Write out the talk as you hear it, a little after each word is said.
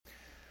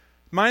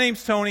My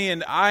name's Tony,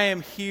 and I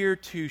am here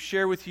to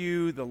share with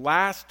you the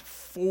last of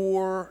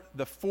four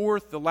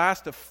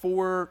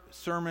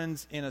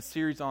sermons in a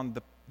series on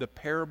the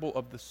parable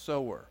of the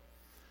sower.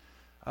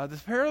 The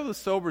parable of the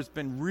sower has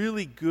been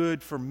really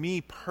good for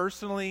me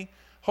personally.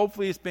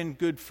 Hopefully it's been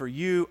good for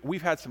you.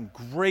 We've had some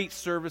great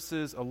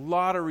services, a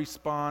lot of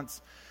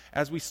response,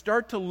 as we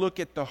start to look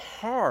at the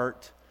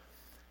heart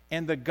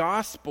and the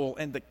gospel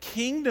and the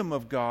kingdom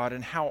of God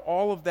and how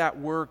all of that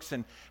works,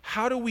 and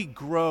how do we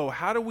grow,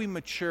 how do we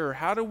mature,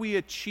 how do we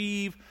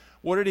achieve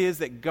what it is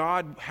that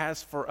God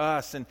has for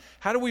us, and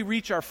how do we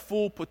reach our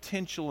full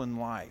potential in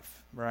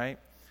life, right?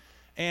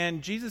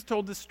 And Jesus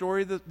told this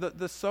story,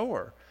 the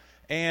sower.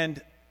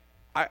 And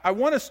I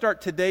want to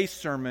start today's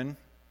sermon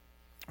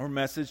or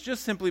message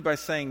just simply by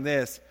saying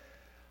this.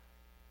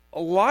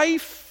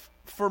 Life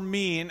for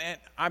me, and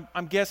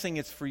I'm guessing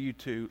it's for you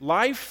too,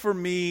 life for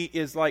me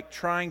is like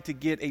trying to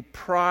get a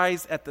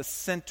prize at the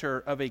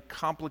center of a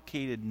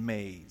complicated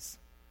maze.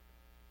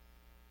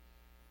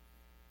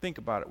 Think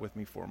about it with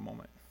me for a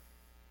moment.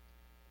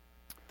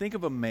 Think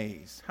of a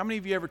maze. How many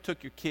of you ever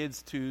took your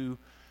kids to,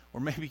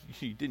 or maybe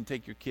you didn't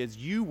take your kids,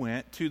 you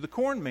went to the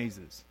corn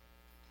mazes?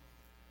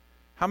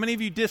 How many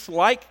of you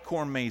dislike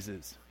corn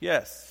mazes?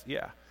 Yes,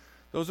 yeah.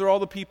 Those are all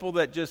the people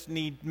that just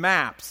need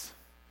maps,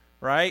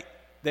 right?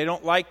 They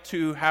don't like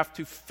to have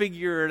to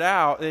figure it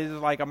out. It's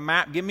like a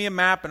map. Give me a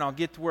map and I'll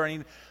get to where I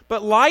need.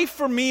 But life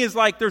for me is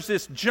like there's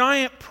this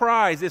giant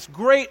prize, this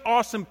great,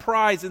 awesome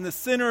prize in the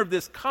center of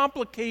this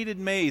complicated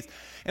maze.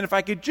 And if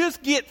I could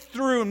just get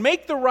through and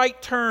make the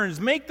right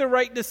turns, make the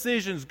right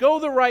decisions, go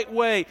the right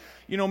way,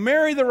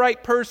 marry the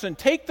right person,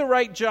 take the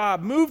right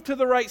job, move to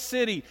the right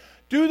city,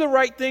 do the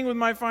right thing with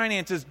my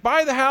finances,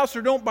 buy the house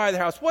or don't buy the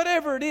house,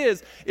 whatever it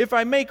is, if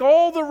I make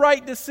all the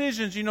right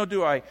decisions,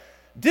 do I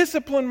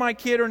discipline my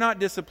kid or not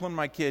discipline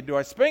my kid? Do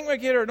I spank my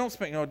kid or don't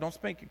spank? No, don't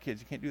spank your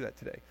kids. You can't do that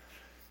today.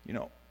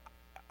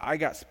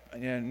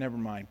 Never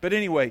mind. But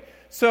anyway,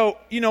 so,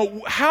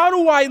 how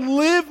do I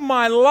live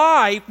my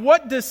life?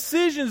 What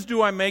decisions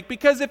do I make?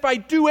 Because if I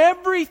do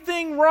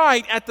everything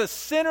right at the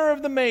center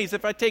of the maze,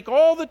 if I take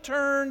all the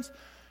turns,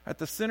 at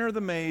the center of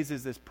the maze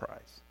is this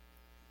prize.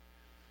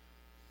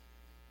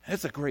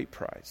 It's a great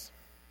prize.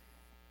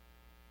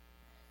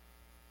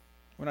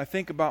 When I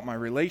think about my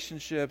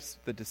relationships,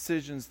 the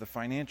decisions, the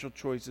financial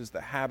choices,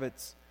 the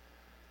habits,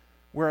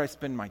 where I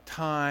spend my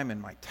time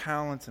and my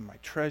talents and my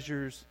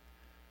treasures,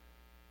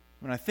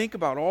 when I think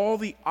about all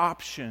the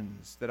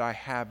options that I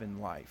have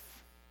in life,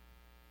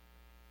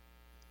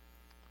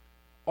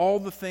 all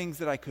the things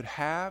that I could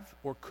have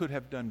or could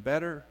have done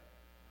better,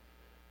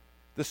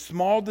 the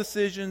small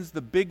decisions,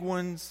 the big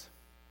ones,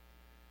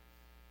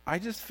 I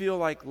just feel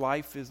like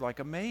life is like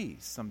a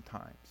maze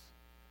sometimes.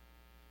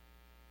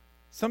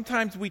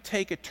 Sometimes we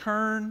take a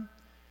turn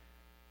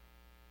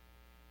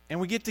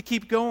and we get to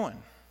keep going.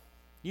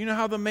 You know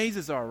how the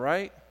mazes are,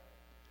 right?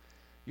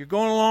 You're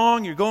going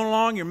along,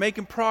 you're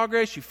making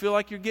progress, you feel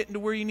like you're getting to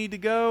where you need to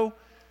go,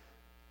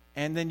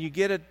 and then you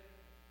get a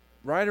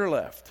right or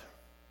left,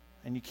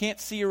 and you can't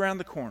see around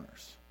the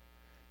corners.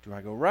 Do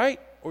I go right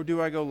or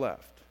do I go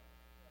left?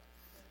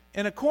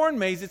 In a corn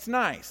maze, it's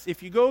nice.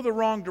 If you go the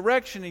wrong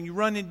direction and you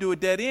run into a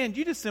dead end,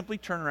 you just simply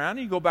turn around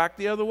and you go back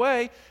the other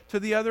way to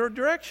the other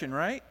direction,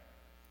 right?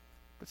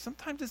 But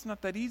sometimes it's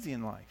not that easy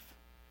in life.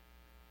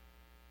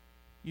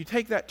 You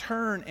take that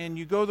turn and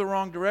you go the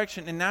wrong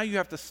direction, and now you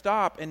have to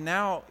stop, and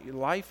now your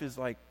life is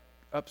like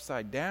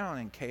upside down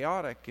and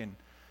chaotic, and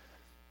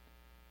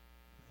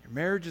your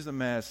marriage is a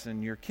mess,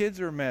 and your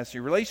kids are a mess,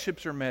 your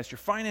relationships are a mess, your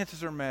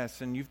finances are a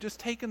mess, and you've just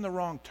taken the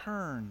wrong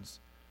turns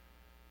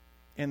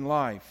in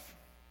life.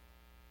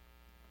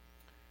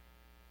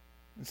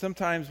 And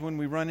sometimes when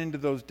we run into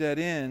those dead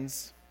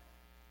ends,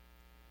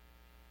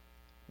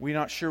 we're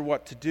not sure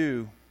what to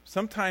do.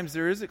 Sometimes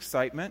there is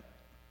excitement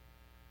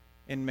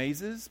in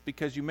mazes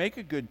because you make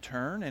a good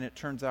turn and it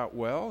turns out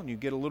well and you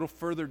get a little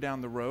further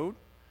down the road.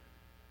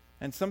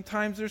 And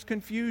sometimes there's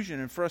confusion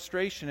and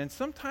frustration, and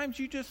sometimes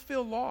you just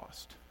feel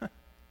lost,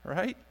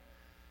 right?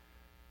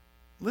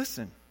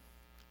 Listen,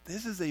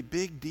 this is a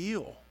big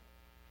deal.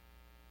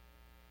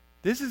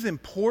 This is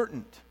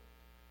important.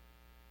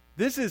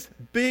 This is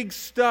big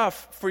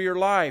stuff for your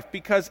life,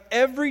 because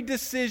every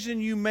decision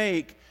you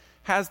make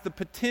has the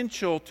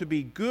potential to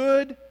be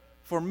good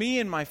for me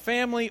and my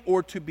family,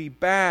 or to be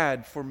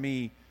bad for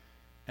me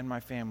and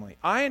my family.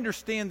 I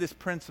understand this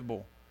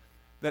principle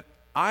that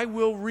I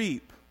will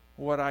reap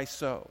what I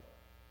sow.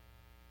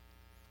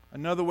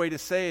 Another way to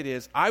say it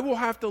is, I will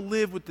have to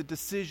live with the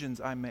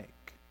decisions I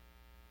make.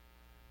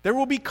 There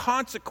will be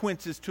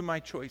consequences to my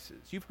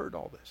choices. You've heard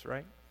all this,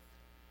 right?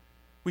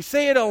 We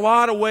say it a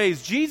lot of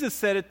ways. Jesus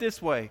said it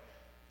this way: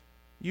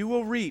 you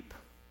will reap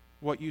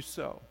what you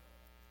sow.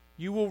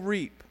 You will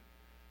reap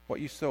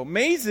what you sow.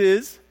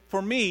 Mazes,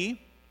 for me,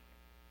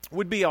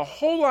 would be a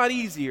whole lot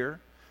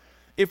easier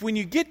if when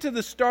you get to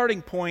the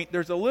starting point,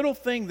 there's a little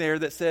thing there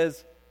that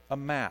says a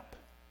map.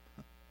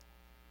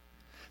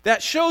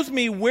 That shows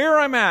me where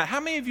I'm at. How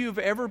many of you have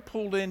ever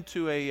pulled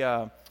into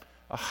a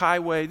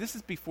highway. This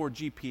is before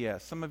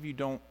GPS. Some of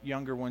you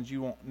younger ones,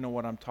 you won't know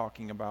what I'm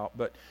talking about.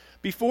 But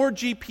before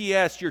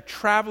GPS, you're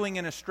traveling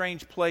in a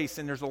strange place,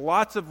 and there's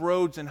lots of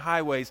roads and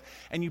highways,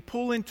 and you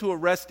pull into a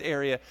rest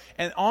area,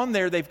 and on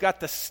there they've got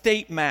the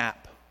state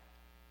map.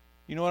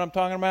 You know what I'm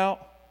talking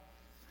about?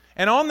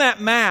 And on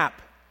that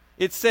map,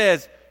 it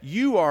says,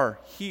 you are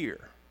here.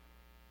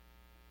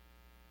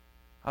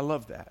 I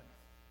love that.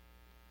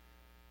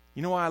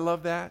 You know why I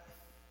love that?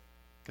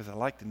 Because I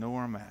like to know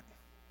where I'm at.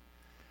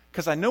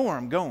 Because I know where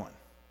I'm going.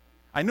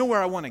 I know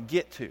where I want to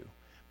get to.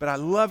 But I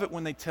love it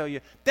when they tell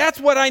you, that's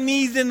what I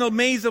need in the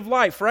maze of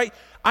life, right?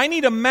 I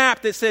need a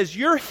map that says,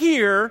 you're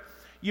here,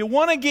 you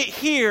want to get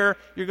here,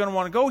 you're going to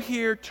want to go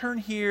here, turn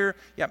here,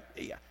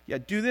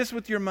 do this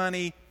with your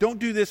money, don't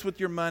do this with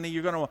your money,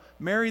 you're going to want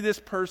to marry this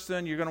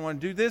person, you're going to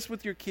want to do this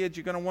with your kids,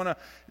 you're going to want to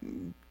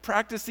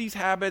practice these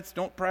habits,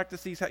 don't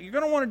practice these habits. You're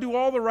going to want to do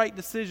all the right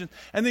decisions.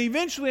 And then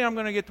eventually I'm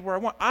going to get to where I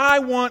want. I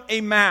want a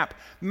map.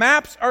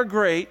 Maps are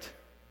great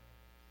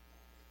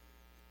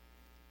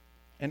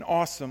and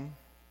awesome,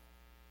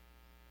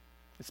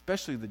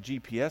 especially the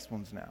GPS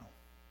ones now.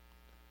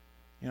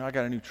 You know, I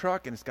got a new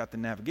truck and it's got the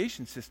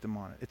navigation system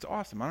on it. It's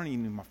awesome. I don't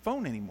even need my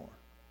phone anymore.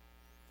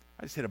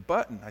 I just hit a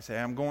button. I say,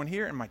 I'm going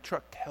here, and my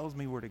truck tells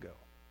me where to go.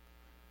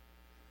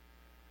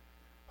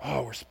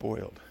 Oh, we're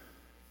spoiled.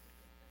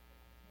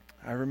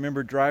 I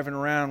remember driving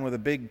around with a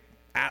big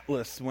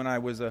atlas when I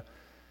was a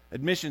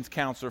admissions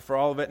counselor for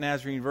Olivet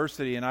Nazarene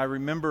University, and I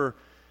remember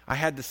I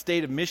had the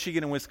state of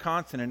Michigan and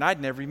Wisconsin, and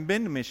I'd never even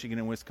been to Michigan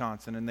and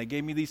Wisconsin, and they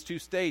gave me these two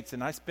states,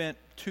 and I spent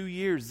 2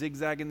 years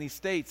zigzagging these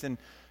states, and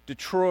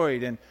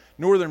Detroit and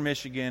northern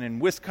Michigan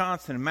and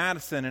Wisconsin and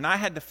Madison, and I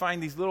had to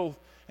find these little,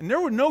 and there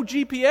were no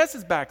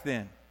GPSs back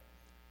then.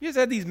 You just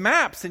had these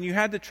maps, and you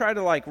had to try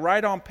to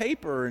write on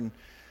paper, and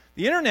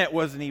the internet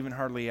wasn't even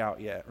hardly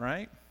out yet,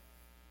 right?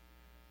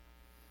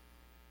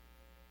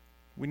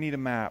 We need a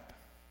map,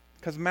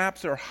 because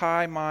maps are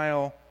a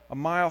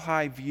mile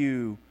high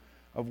view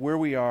of where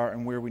we are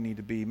and where we need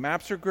to be.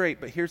 Maps are great,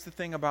 but here's the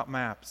thing about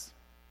maps.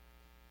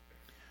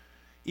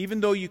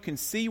 Even though you can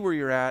see where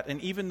you're at, and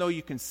even though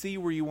you can see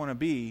where you want to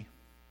be,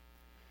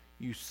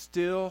 you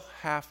still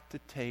have to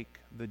take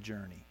the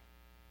journey.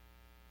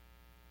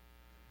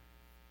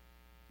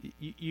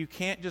 You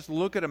can't just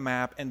look at a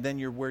map and then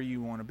you're where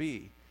you want to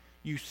be.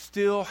 You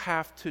still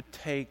have to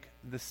take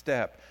the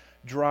step,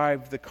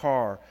 drive the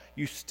car.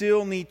 You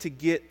still need to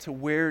get to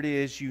where it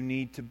is you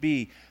need to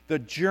be. The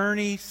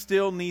journey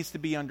still needs to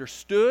be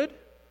understood.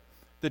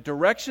 The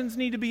directions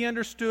need to be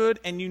understood,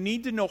 and you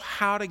need to know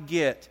how to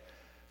get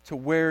to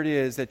where it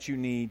is that you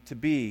need to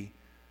be.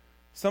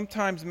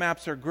 Sometimes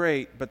maps are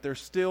great, but they're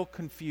still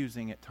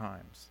confusing at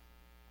times.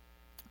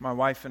 My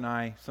wife and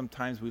I,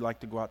 sometimes we like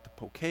to go out to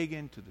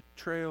Pokagon, to the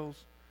trails.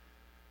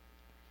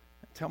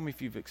 Tell me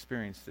if you've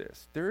experienced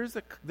this.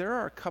 There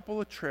are a couple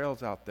of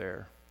trails out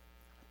there.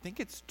 I think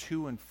it's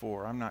 2 and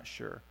 4, I'm not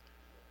sure.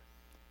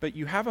 But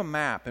you have a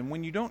map, and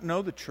when you don't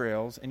know the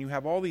trails, and you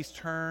have all these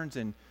turns,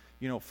 and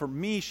for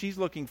me, she's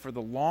looking for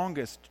the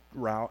longest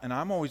route, and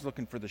I'm always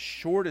looking for the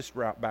shortest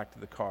route back to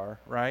the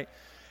car, right?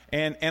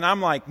 And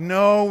I'm like,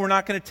 no, we're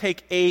not going to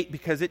take 8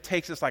 because it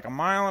takes us 1.5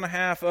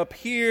 miles up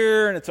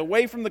here, and it's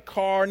away from the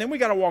car, and then we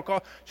got to walk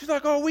off. She's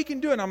like, oh, we can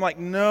do it. And I'm like,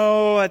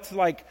 no, that's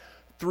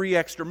 3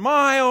 extra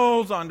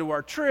miles onto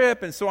our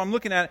trip. And so I'm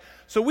looking at it.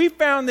 So we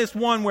found this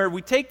one where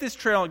we take this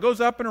trail, it goes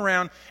up and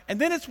around,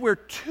 and then it's where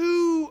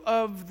 2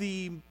 of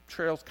the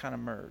trails kind of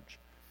merge.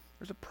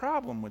 There's a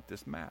problem with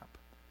this map.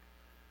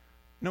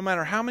 No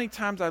matter how many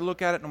times I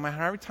look at it, no matter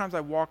how many times I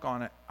walk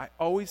on it, I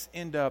always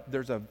end up,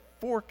 there's a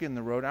fork in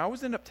the road. I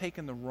always end up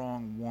taking the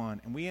wrong one,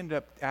 and we end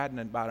up adding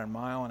about 1.5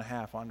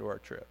 miles onto our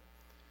trip.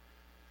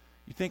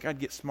 You think I'd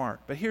get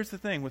smart, but here's the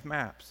thing with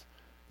maps.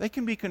 They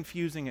can be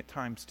confusing at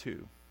times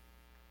too.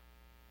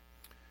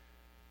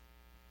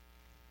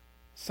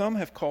 Some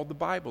have called the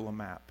Bible a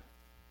map.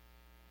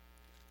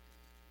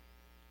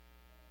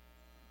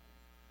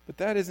 But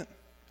that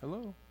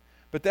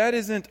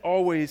isn't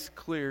always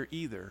clear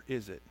either,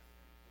 is it?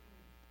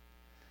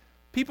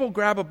 People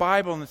grab a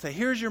Bible and they say,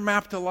 here's your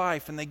map to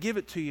life, and they give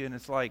it to you, and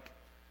it's like,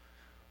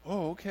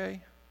 oh,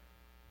 okay.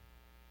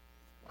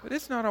 But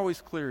it's not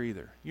always clear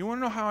either. You want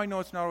to know how I know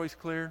it's not always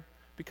clear?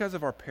 Because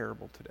of our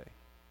parable today.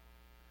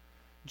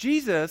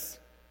 Jesus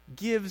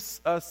gives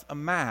us a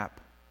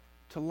map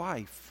to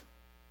life,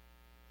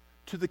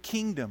 to the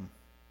kingdom.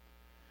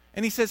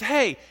 And he says,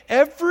 hey,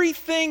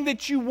 everything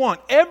that you want,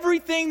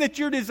 everything that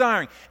you're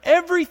desiring,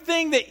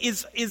 everything that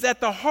is at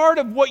the heart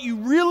of what you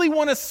really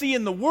want to see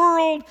in the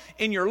world,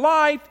 in your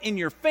life, in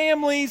your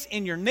families,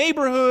 in your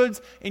neighborhoods,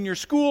 in your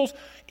schools,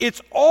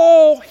 it's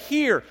all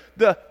here.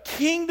 The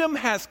kingdom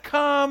has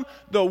come.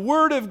 The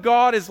word of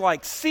God is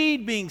like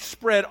seed being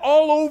spread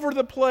all over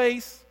the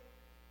place.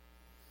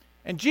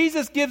 And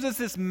Jesus gives us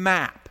this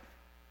map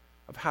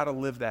of how to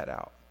live that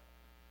out.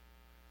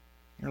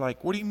 You're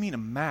like, what do you mean a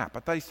map?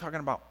 I thought he's talking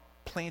about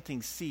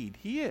planting seed.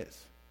 He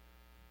is.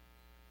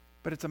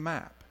 But it's a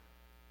map.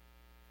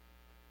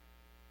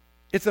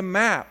 It's a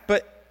map.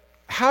 But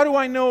how do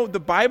I know the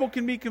Bible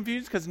can be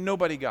confused? Because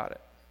nobody got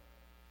it.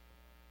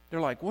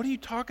 They're like, what are you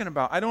talking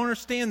about? I don't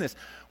understand this.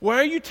 Why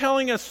are you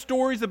telling us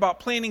stories about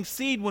planting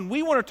seed when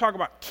we want to talk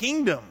about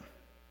kingdom?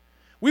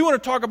 We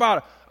want to talk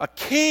about a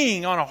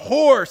king on a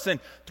horse and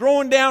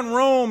throwing down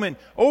Rome and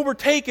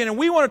overtaking, and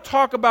we want to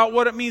talk about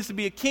what it means to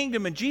be a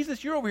kingdom. And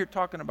Jesus, you're over here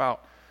talking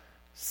about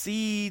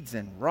seeds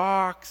and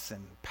rocks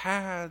and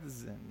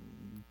paths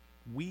and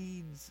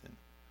weeds.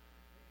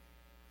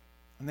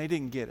 And they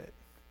didn't get it.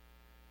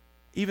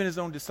 Even his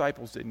own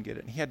disciples didn't get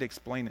it, and he had to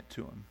explain it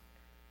to them.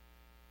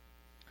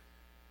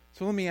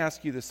 So let me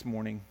ask you this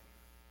morning,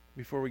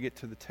 before we get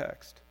to the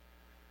text.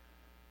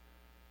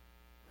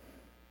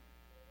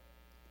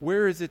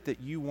 Where is it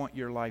that you want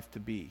your life to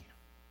be?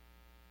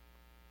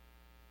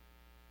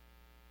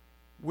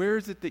 Where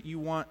is it that you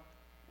want,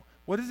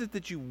 what is it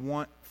that you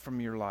want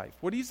from your life?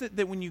 What is it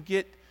that when you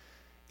get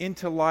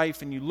into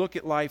life and you look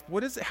at life,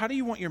 what is it, how do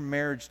you want your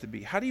marriage to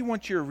be? How do you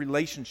want your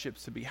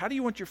relationships to be? How do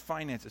you want your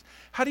finances?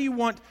 How do you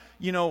want,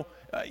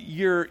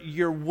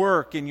 your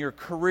work and your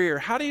career?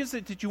 How is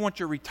it that you want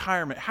your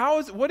retirement?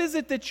 What is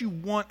it that you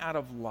want out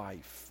of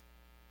life?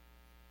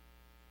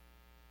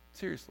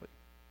 Seriously.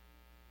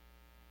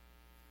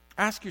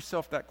 Ask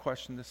yourself that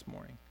question this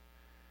morning.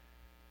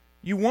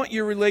 You want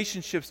your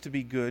relationships to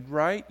be good,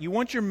 right? You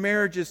want your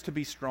marriages to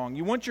be strong.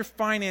 You want your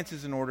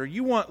finances in order.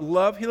 You want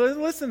love.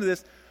 Listen to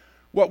this.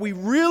 What we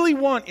really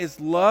want is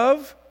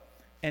love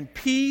and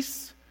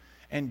peace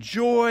and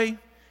joy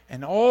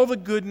and all the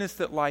goodness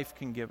that life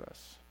can give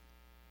us.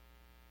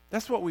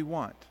 That's what we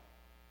want.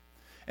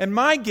 And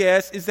my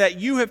guess is that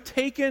you have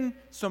taken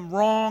some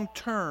wrong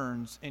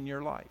turns in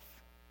your life.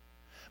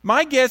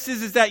 My guess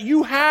is that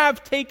you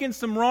have taken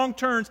some wrong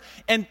turns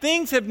and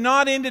things have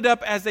not ended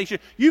up as they should.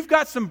 You've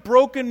got some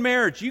broken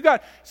marriage. You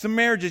got some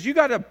marriages. You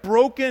got a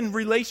broken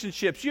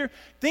relationships.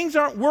 Things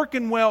aren't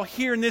working well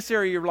here in this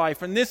area of your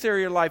life, in this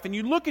area of life. And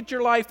you look at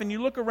your life and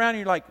you look around and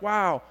you're like,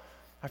 wow,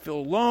 I feel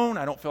alone.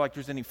 I don't feel like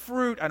there's any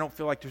fruit. I don't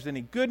feel like there's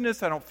any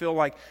goodness. I don't feel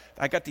like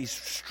I got these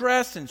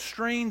stress and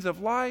strains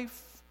of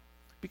life.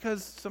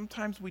 Because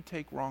sometimes we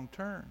take wrong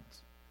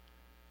turns.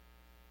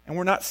 And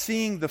we're not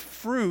seeing the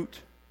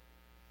fruit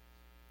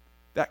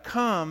that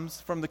comes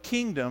from the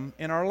kingdom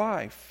in our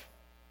life.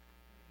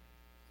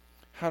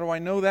 How do I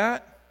know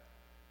that?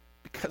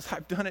 Because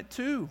I've done it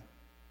too.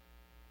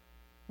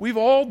 We've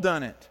all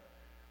done it.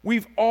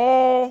 We've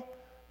all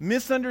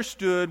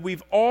misunderstood.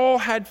 We've all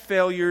had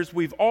failures.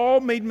 We've all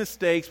made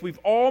mistakes. We've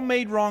all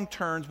made wrong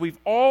turns. We've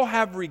all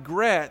have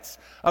regrets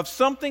of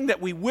something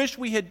that we wish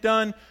we had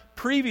done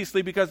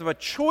previously because of a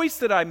choice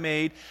that I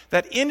made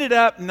that ended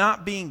up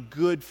not being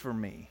good for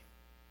me.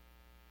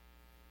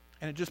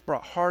 And it just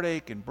brought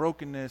heartache and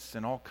brokenness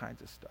and all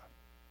kinds of stuff.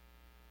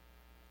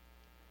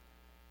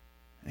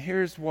 And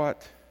here's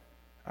what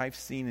I've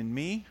seen in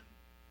me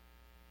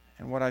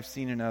and what I've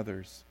seen in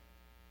others.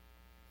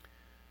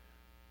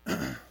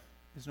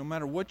 Is no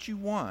matter what you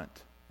want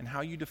and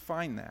how you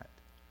define that,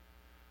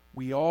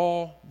 we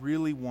all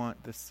really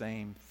want the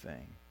same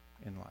thing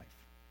in life.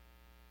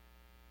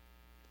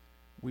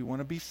 We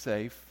want to be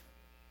safe.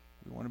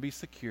 We want to be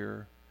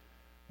secure.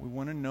 We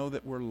want to know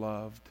that we're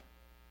loved.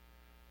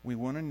 We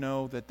want to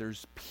know that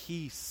there's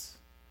peace.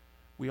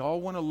 We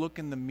all want to look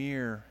in the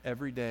mirror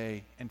every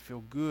day and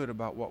feel good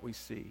about what we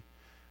see.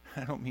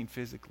 I don't mean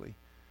physically.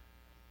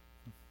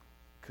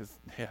 Because,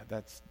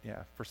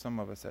 for some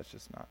of us that's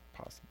just not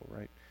possible,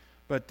 right?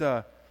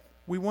 But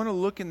we want to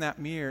look in that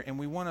mirror and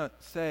we want to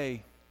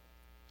say,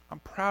 I'm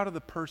proud of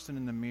the person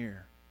in the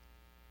mirror.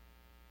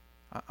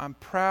 I'm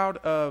proud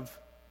of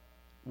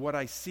what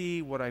I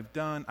see, what I've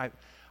done.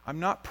 I'm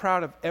not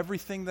proud of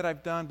everything that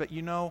I've done, but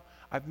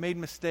I've made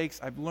mistakes.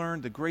 I've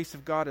learned the grace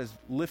of God has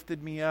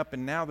lifted me up,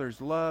 and now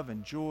there's love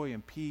and joy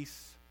and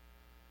peace.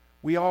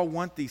 We all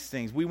want these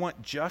things. We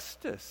want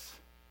justice.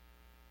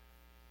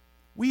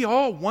 We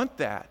all want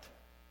that.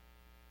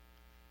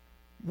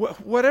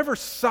 Whatever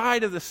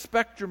side of the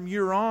spectrum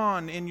you're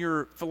on in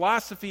your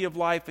philosophy of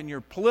life and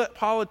your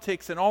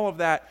politics and all of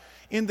that,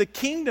 in the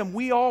kingdom,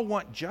 we all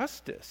want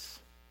justice.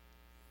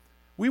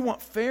 We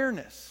want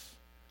fairness.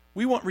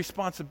 We want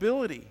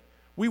responsibility.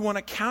 We want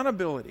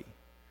accountability.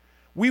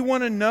 We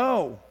want to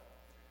know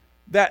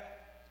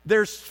that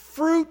there's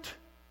fruit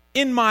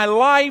in my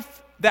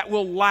life that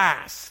will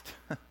last.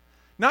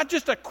 Not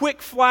just a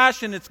quick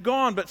flash and it's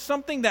gone, but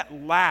something that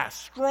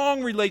lasts.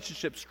 Strong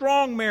relationships,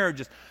 strong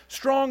marriages,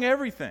 strong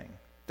everything.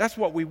 That's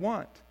what we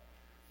want.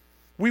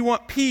 We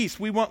want peace.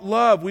 We want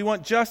love. We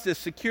want justice,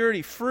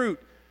 security, fruit.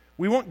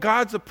 We want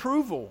God's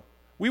approval.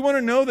 We want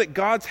to know that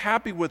God's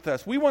happy with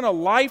us. We want a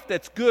life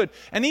that's good.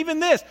 And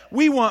even this,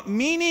 we want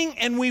meaning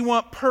and we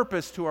want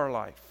purpose to our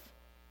life.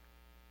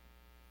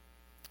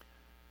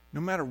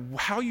 No matter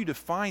how you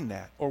define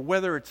that, or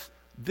whether it's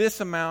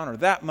this amount or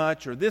that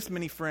much or this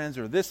many friends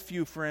or this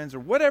few friends or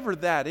whatever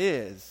that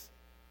is,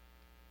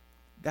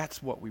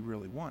 that's what we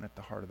really want at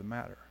the heart of the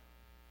matter.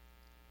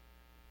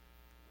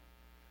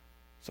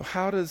 So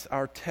how does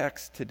our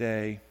text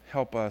today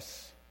help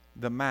us,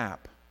 the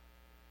map,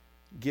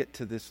 get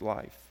to this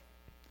life?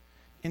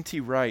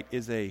 N.T. Wright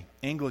is an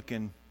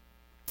Anglican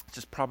It's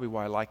just probably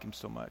why I like him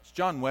so much.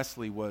 John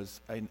Wesley was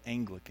an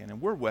Anglican,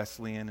 and we're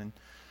Wesleyan and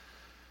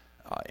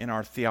in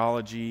our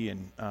theology.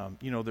 And,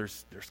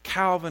 there's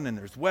Calvin, and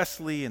there's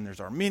Wesley, and there's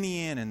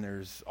Arminian, and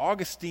there's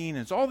Augustine, and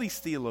there's all these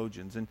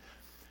theologians. And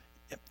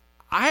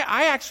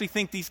I actually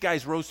think these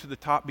guys rose to the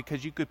top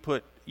because you could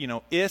put,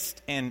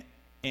 ist and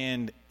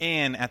N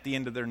at the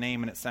end of their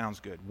name, and it sounds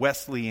good.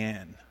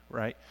 Wesleyan,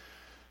 right?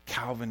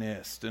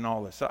 Calvinist and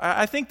all this. So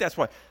I think that's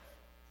why.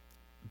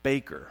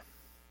 Baker.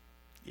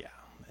 Yeah,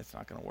 it's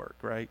not going to work,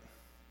 right?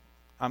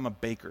 I'm a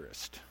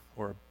Bakerist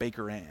or a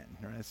Bakeran.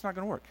 Right? It's not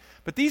going to work.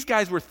 But these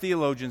guys were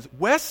theologians.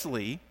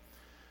 Wesley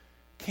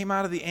came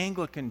out of the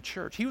Anglican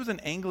church. He was an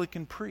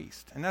Anglican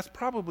priest, and that's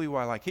probably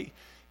why I like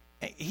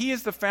he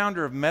is the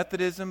founder of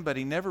Methodism, but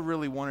he never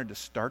really wanted to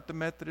start the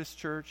Methodist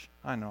church.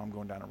 I know I'm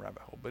going down a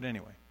rabbit hole, but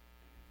anyway.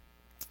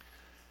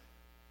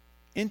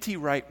 N.T.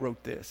 Wright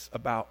wrote this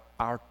about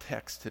our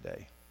text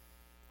today.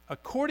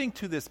 According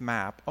to this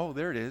map,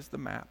 there it is, the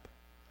map.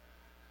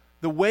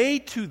 The way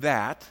to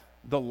that,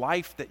 the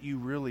life that you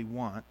really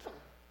want,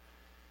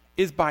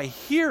 is by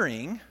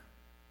hearing,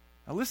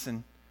 now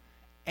listen,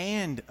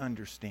 and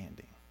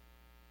understanding.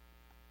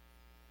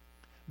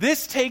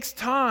 This takes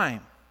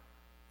time.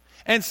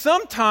 And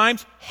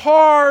sometimes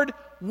hard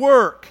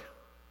work.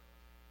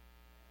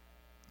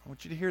 I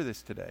want you to hear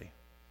this today.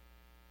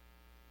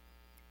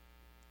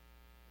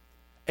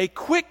 A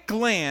quick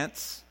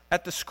glance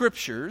at the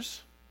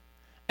scriptures,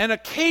 an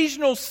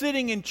occasional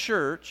sitting in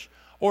church,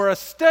 or a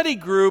study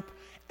group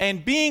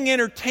and being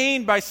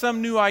entertained by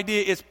some new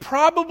idea is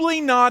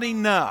probably not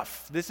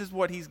enough. This is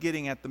what he's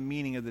getting at, the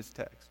meaning of this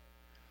text.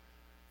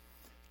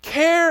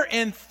 Care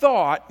and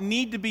thought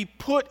need to be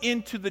put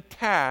into the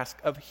task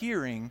of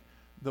hearing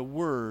the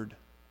word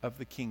of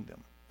the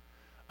kingdom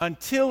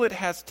until it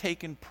has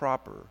taken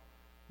proper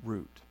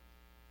root.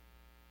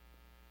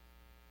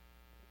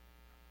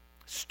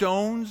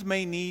 Stones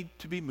may need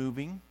to be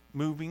moving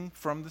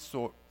from the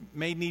soil,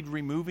 may need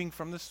removing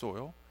from the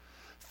soil.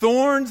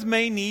 Thorns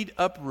may need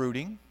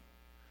uprooting.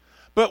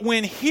 But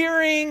when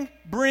hearing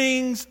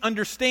brings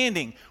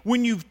understanding,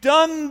 when you've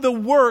done the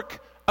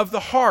work of the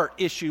heart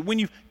issue, when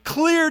you've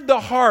cleared the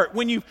heart,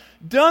 when you've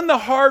done the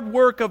hard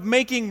work of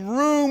making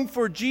room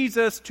for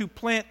Jesus to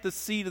plant the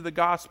seed of the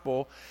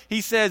gospel,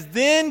 he says,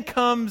 then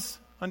comes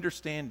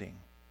understanding.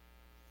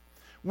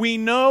 We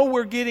know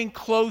we're getting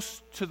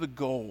close to the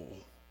goal,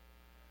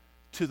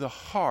 to the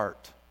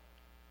heart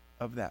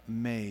of that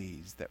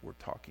maze that we're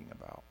talking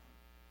about.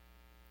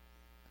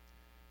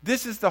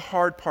 This is the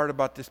hard part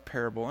about this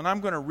parable, and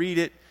I'm going to read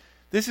it.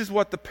 This is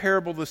what the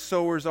parable of the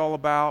sower is all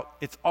about.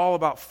 It's all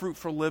about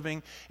fruitful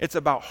living. It's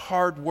about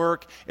hard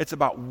work. It's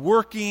about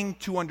working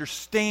to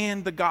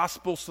understand the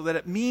gospel so that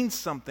it means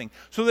something,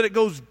 so that it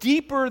goes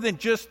deeper than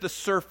just the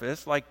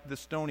surface, like the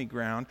stony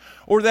ground,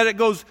 or that it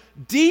goes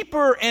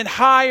deeper and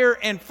higher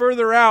and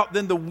further out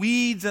than the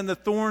weeds and the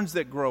thorns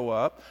that grow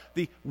up,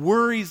 the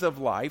worries of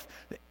life.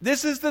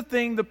 This is the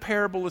thing the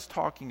parable is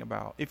talking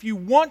about. If you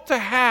want to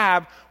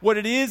have what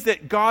it is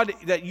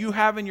that you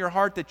have in your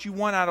heart that you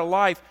want out of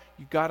life,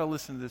 you've got to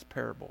listen to this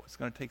parable. It's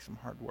going to take some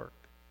hard work.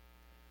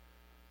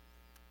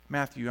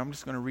 Matthew, I'm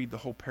just going to read the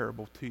whole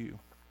parable to you.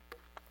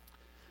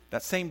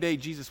 That same day,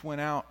 Jesus went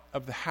out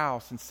of the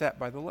house and sat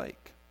by the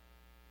lake.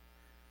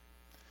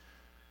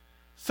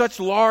 Such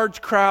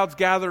large crowds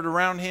gathered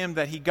around him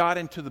that he got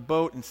into the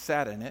boat and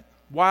sat in it,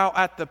 while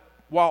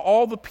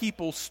all the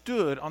people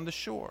stood on the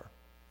shore.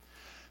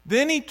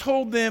 Then he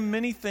told them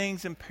many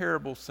things in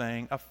parables,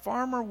 saying, a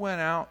farmer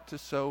went out to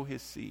sow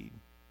his seed.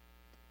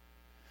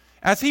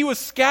 As he was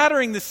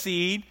scattering the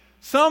seed,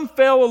 some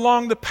fell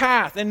along the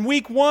path. In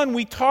week 1,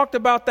 we talked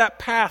about that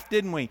path,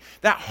 didn't we?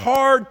 That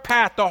hard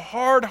path, the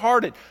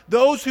hard-hearted.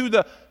 Those who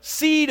the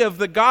seed of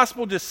the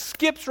gospel just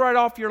skips right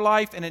off your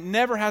life and it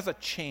never has a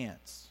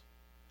chance.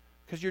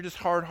 Because you're just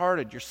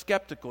hard-hearted, you're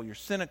skeptical, you're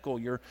cynical,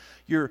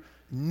 you're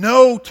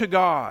no to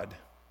God.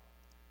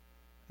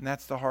 And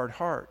that's the hard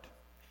heart.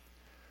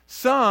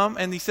 Some,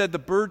 and he said the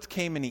birds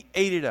came and he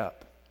ate it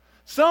up.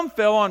 Some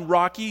fell on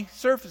rocky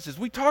surfaces.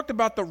 We talked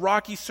about the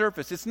rocky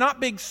surface. It's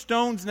not big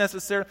stones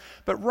necessarily,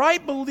 but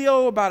right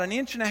below about 1.5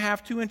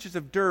 inches, 2 inches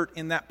of dirt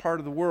in that part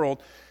of the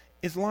world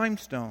is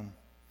limestone.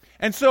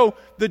 And so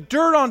the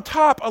dirt on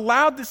top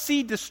allowed the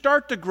seed to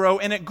start to grow,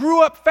 and it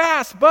grew up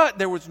fast, but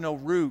there was no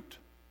root.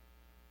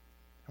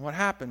 And what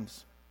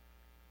happens?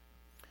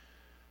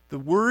 The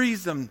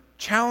worries and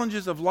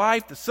challenges of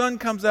life, the sun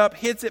comes up,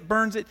 hits it,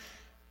 burns it,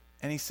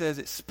 and he says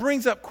it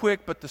springs up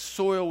quick, but the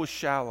soil was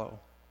shallow.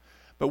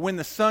 But when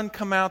the sun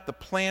come out, the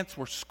plants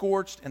were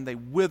scorched and they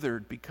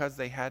withered because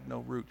they had no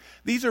root.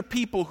 These are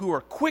people who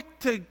are quick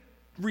to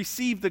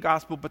receive the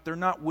gospel, but they're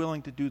not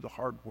willing to do the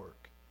hard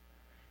work.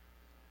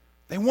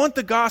 They want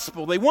the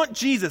gospel. They want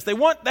Jesus. They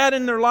want that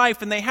in their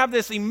life, and they have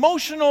this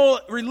emotional,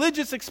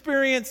 religious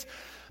experience.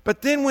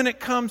 But then when it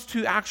comes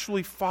to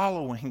actually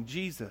following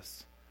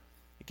Jesus,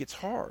 it gets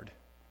hard.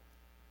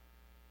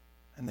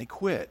 And they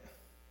quit.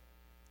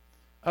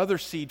 Other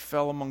seed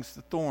fell amongst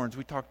the thorns.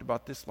 We talked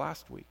about this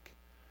last week.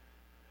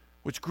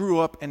 Which grew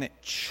up and it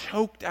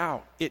choked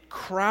out. It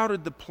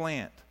crowded the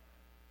plant.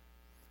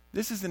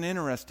 This is an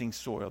interesting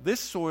soil. This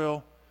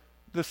soil,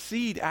 the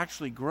seed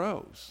actually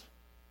grows.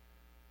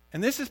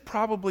 And this is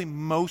probably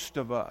most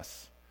of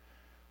us.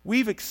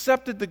 We've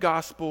accepted the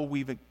gospel,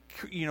 we've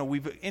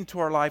into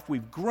our life,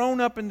 we've grown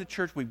up in the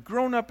church, we've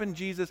grown up in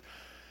Jesus,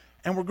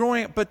 and we're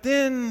growing up, but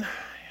then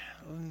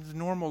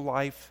normal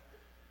life,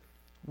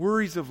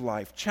 worries of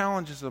life,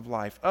 challenges of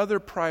life, other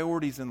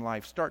priorities in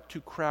life start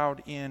to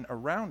crowd in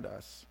around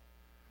us,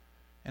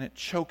 and it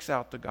chokes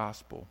out the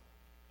gospel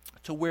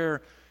to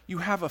where you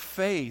have a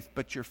faith,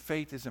 but your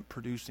faith isn't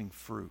producing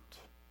fruit.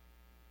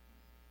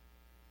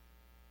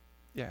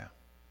 Yeah.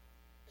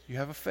 You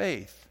have a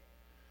faith,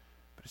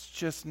 but it's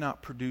just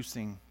not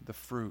producing the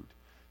fruit.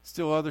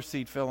 Still other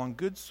seed fell on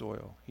good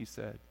soil, he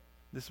said.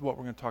 This is what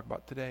we're going to talk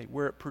about today,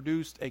 where it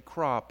produced a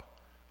crop,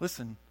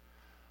 listen,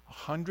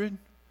 100,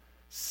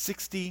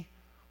 60,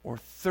 or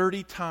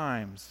 30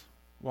 times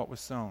what was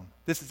sown.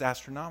 This is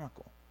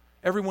astronomical.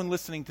 Everyone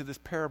listening to this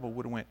parable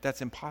would have went,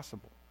 that's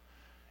impossible.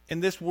 In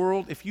this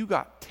world, if you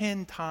got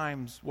 10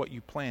 times what you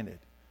planted,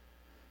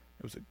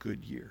 it was a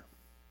good year.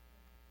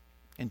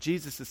 And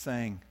Jesus is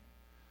saying,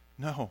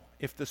 no,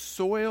 if the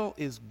soil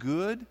is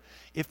good,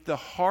 if the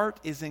heart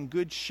is in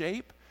good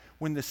shape,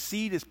 when the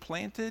seed is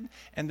planted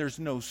and there's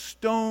no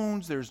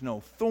stones, there's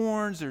no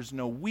thorns, there's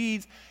no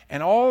weeds,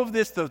 and all of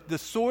this, the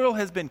soil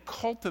has been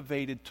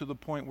cultivated to the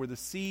point where the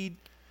seed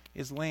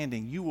is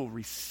landing, you will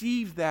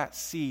receive that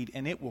seed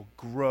and it will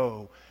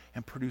grow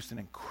and produce an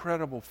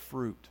incredible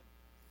fruit.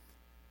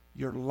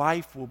 Your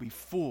life will be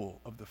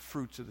full of the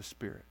fruits of the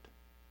Spirit.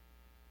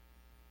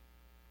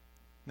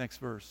 Next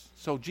verse.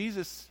 So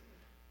Jesus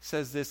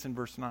says this in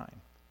verse 9.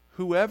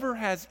 Whoever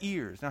has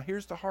ears. Now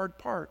here's the hard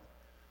part.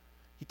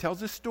 He tells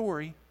this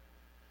story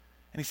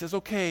and he says,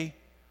 okay,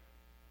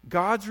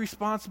 God's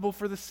responsible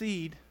for the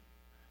seed.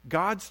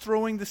 God's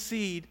throwing the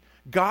seed.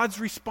 God's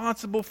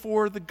responsible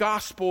for the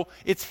gospel.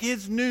 It's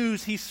His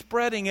news. He's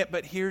spreading it,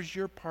 but here's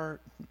your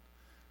part.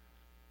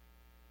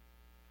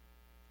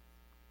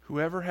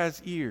 Whoever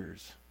has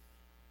ears,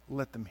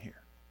 let them hear.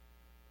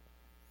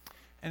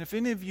 And if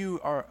any of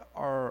you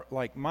are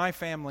like my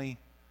family,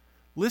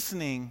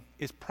 listening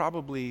is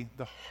probably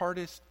the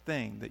hardest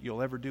thing that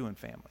you'll ever do in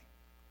family.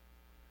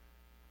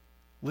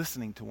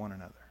 Listening to one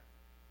another.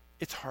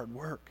 It's hard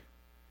work.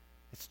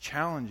 It's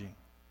challenging.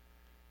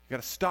 You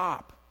got to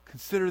stop.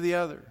 Consider the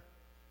other.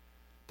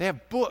 They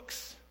have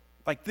books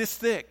like this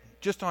thick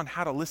just on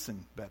how to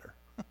listen better.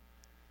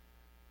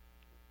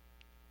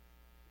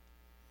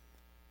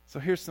 So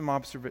here's some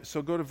observation.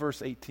 So go to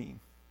verse 18.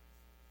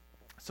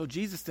 So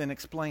Jesus then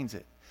explains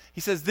it.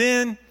 He says,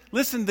 then,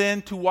 listen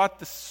then to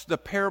what the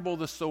parable of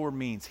the sower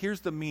means.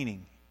 Here's the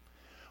meaning.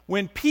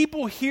 When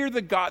people hear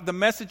the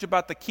message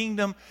about the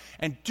kingdom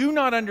and do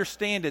not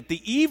understand it,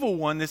 the evil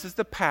one, this is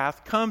the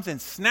path, comes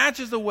and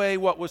snatches away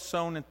what was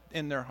sown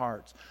in their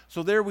hearts.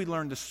 So there we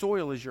learn the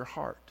soil is your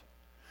heart.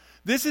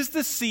 This is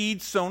the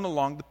seed sown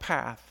along the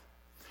path.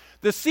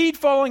 The seed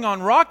falling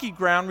on rocky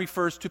ground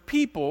refers to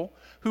people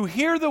who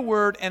hear the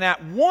word and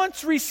at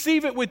once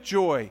receive it with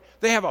joy.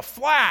 They have a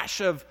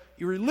flash of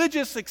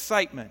religious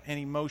excitement and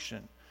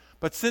emotion.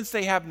 But since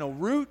they have no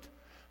root,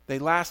 they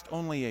last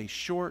only a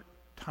short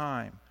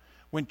time.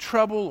 When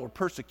trouble or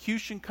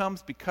persecution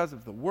comes because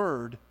of the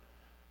word,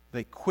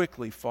 they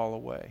quickly fall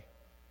away.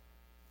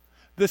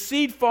 The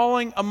seed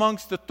falling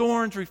amongst the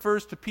thorns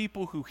refers to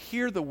people who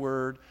hear the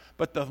word,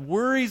 but the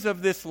worries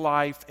of this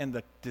life and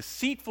the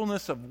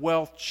deceitfulness of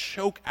wealth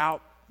choke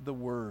out the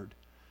word,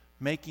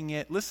 making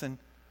it, listen,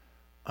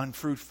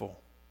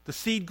 unfruitful. The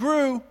seed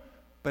grew,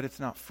 but it's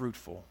not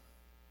fruitful.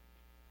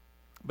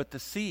 But the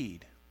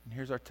seed, and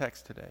here's our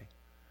text today,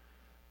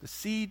 the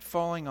seed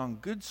falling on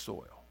good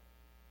soil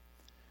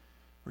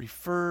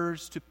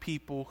refers to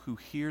people who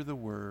hear the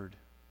word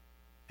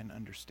and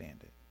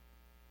understand it.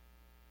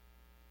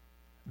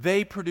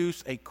 They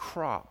produce a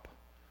crop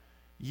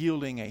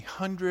yielding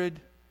 100,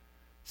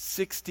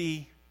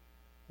 60,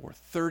 or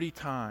 30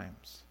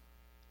 times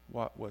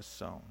what was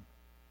sown.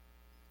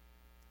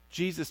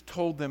 Jesus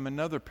told them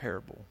another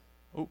parable.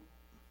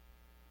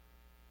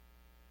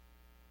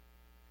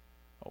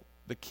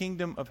 The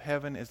kingdom of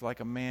heaven is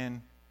like a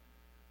man.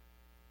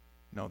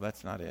 No,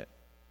 that's not it.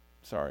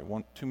 Sorry,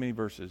 too many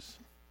verses.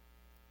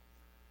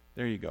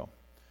 There you go.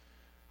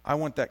 I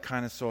want that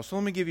kind of soil. So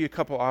let me give you a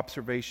couple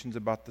observations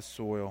about the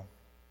soil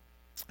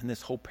and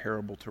this whole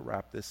parable to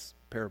wrap this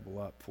parable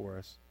up for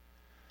us.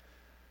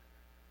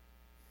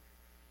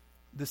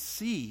 The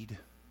seed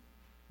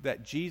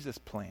that Jesus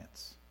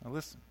plants. Now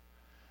listen.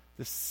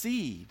 The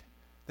seed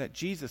that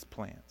Jesus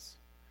plants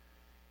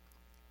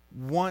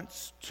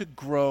wants to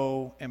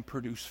grow and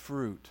produce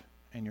fruit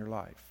in your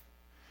life.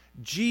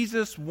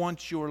 Jesus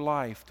wants your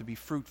life to be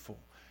fruitful.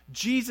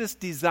 Jesus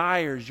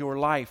desires your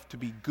life to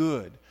be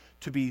good,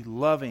 to be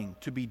loving,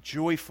 to be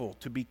joyful,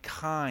 to be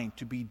kind,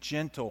 to be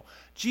gentle.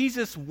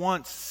 Jesus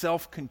wants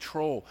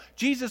self-control.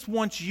 Jesus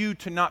wants you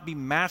to not be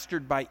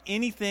mastered by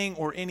anything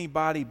or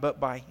anybody but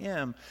by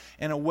Him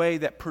in a way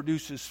that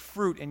produces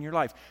fruit in your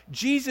life.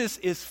 Jesus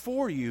is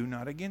for you,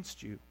 not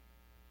against you.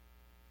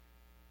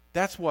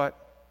 That's what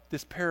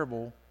this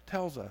parable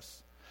tells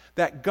us.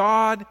 that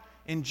God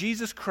in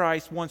Jesus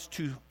Christ wants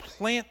to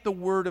plant the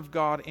Word of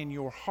God in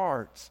your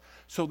hearts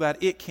so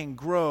that it can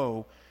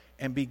grow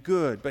and be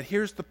good. But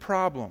here's the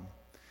problem.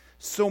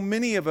 So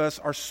many of us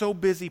are so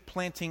busy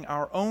planting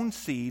our own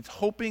seeds,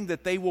 hoping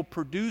that they will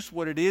produce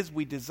what it is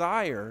we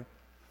desire,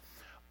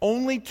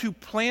 only to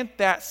plant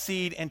that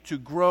seed and to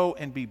grow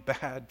and be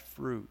bad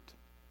fruit.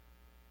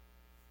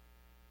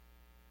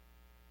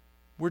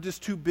 We're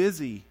just too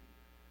busy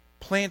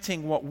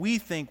planting what we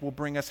think will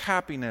bring us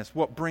happiness,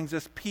 what brings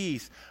us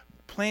peace,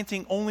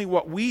 planting only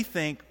what we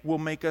think will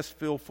make us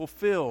feel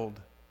fulfilled.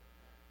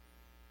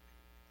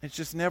 It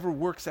just never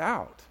works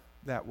out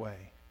that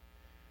way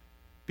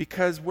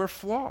because we're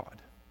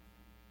flawed.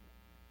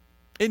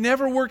 It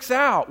never works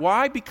out.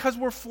 Why? Because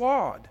we're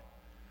flawed.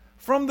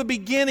 From the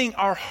beginning,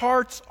 our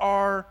hearts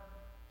are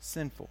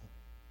sinful.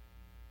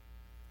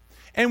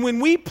 And when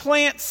we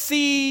plant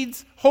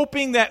seeds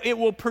hoping that it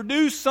will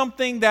produce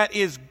something that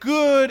is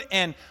good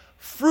and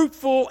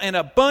fruitful and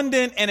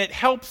abundant and it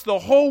helps the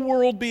whole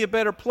world be a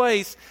better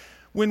place,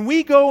 when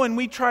we go and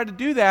we try to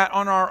do that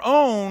on our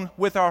own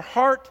with our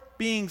heart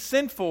being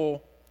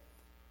sinful,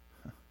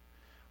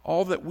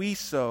 all that we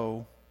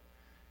sow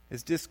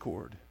is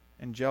discord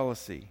and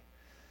jealousy.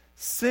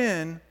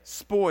 Sin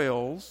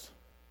spoils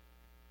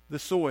the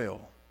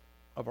soil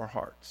of our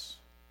hearts.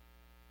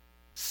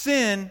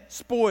 Sin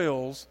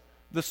spoils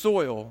the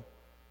soil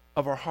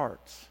of our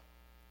hearts.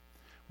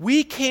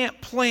 We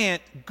can't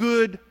plant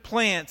good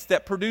plants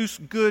that produce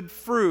good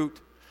fruit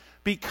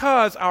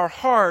because our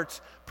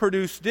hearts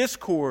produce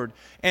discord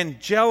and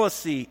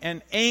jealousy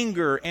and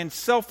anger and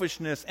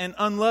selfishness and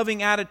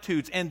unloving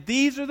attitudes. And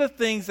these are the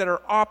things that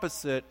are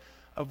opposite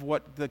of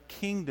what the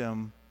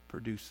kingdom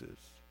produces.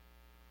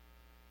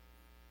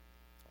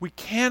 We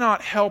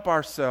cannot help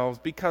ourselves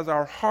because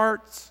our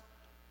hearts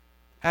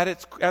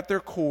at their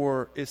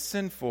core is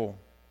sinful.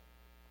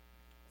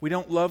 We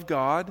don't love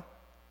God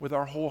with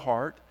our whole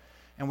heart,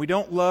 and we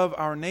don't love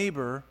our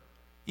neighbor,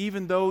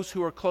 even those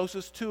who are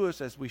closest to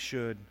us, as we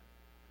should.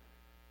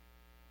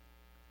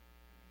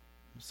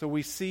 So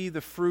we see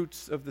the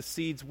fruits of the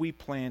seeds we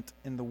plant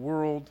in the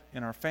world,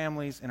 in our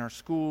families, in our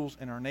schools,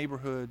 in our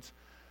neighborhoods.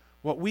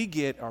 What we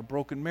get are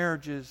broken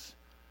marriages,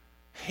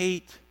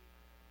 hate,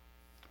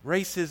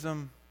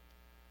 racism,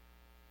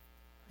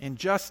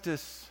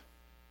 injustice,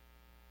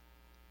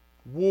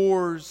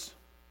 wars,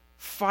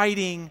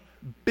 fighting,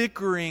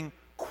 bickering,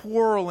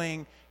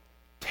 quarreling,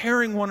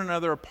 tearing one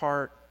another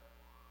apart.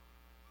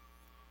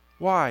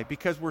 Why?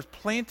 Because we're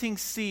planting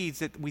seeds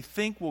that we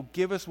think will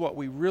give us what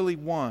we really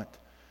want,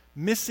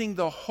 missing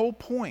the whole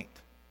point.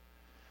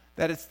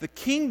 That it's the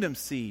kingdom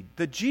seed,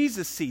 the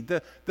Jesus seed,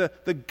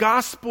 the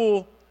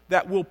gospel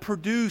that will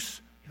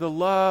produce the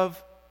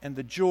love and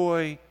the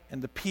joy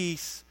and the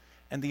peace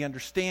and the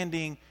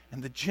understanding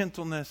and the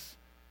gentleness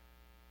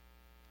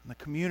and the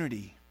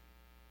community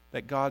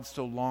that God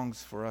so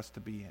longs for us to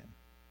be in.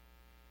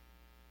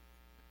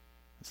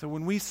 So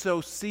when we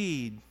sow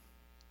seed,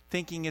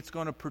 thinking it's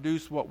going to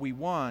produce what we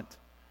want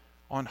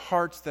on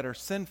hearts that are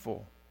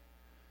sinful,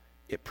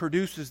 it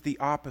produces the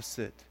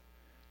opposite.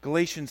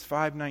 Galatians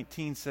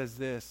 5:19 says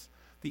this,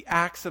 the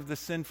acts of the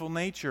sinful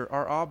nature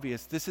are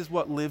obvious. This is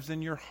what lives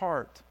in your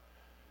heart.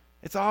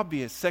 It's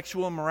obvious.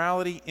 Sexual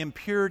immorality,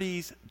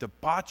 impurities,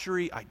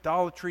 debauchery,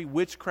 idolatry,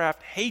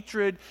 witchcraft,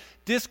 hatred,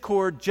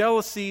 discord,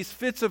 jealousies,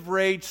 fits of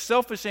rage,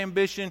 selfish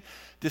ambition,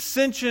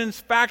 dissensions,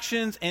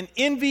 factions, and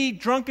envy,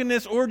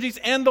 drunkenness, orgies,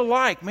 and the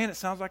like. Man, it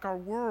sounds like our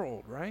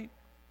world, right?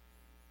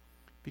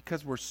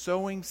 Because we're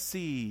sowing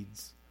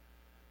seeds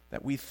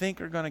that we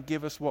think are going to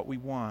give us what we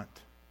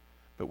want.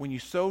 But when you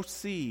sow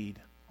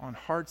seed on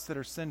hearts that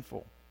are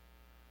sinful,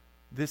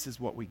 this is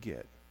what we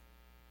get.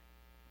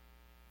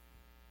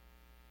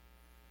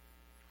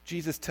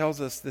 Jesus tells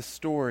us this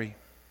story.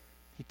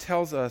 He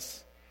tells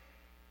us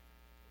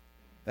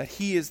that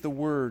He is the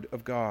Word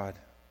of God.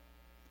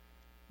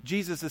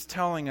 Jesus is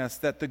telling us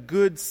that the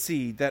good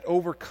seed that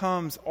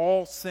overcomes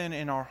all sin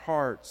in our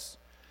hearts,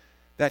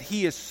 that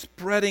He is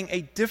spreading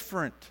a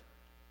different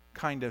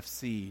kind of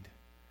seed,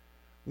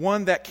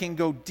 one that can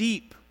go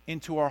deep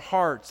into our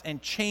hearts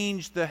and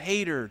change the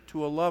hater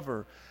to a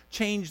lover,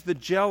 change the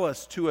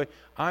jealous to a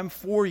I'm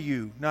for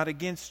you, not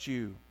against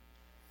you.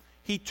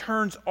 He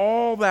turns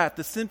all that,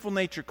 the sinful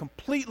nature,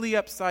 completely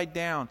upside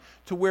down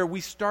to where we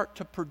start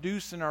to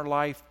produce in our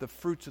life the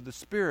fruits of the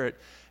Spirit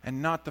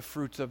and not the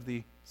fruits of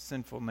the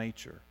sinful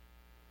nature.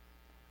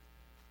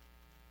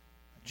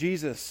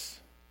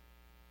 Jesus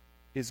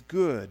is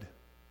good,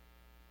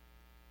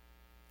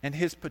 and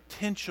His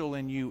potential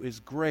in you is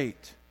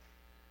great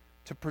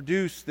to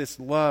produce this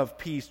love,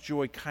 peace,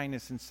 joy,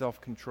 kindness, and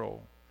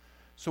self-control.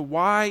 So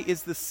why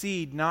is the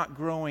seed not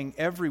growing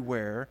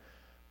everywhere,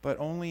 but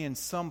only in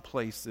some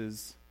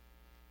places?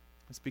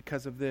 It's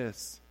because of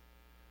this.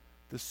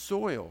 The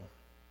soil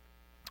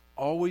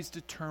always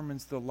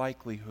determines the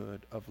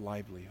likelihood of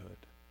livelihood.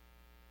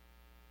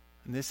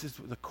 And this is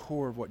the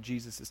core of what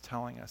Jesus is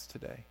telling us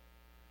today.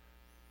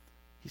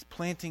 He's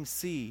planting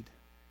seed.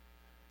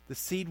 The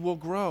seed will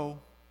grow.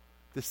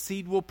 The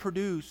seed will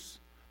produce.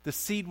 The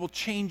seed will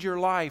change your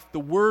life. The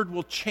word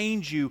will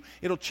change you.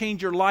 It'll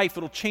change your life.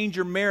 It'll change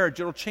your marriage.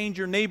 It'll change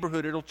your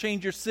neighborhood. It'll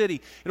change your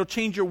city. It'll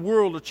change your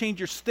world. It'll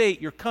change your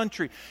state, your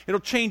country. It'll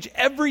change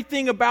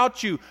everything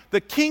about you. The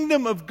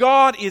kingdom of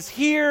God is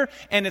here,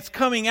 and it's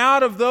coming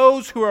out of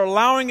those who are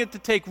allowing it to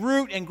take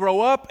root and grow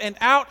up and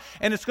out,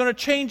 and it's going to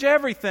change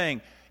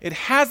everything. It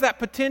has that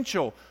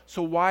potential.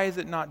 So why is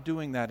it not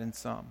doing that in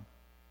some?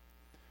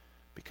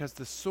 Because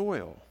the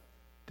soil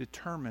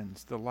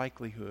determines the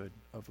likelihood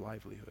of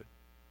livelihood.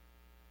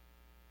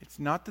 It's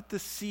not that the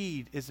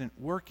seed isn't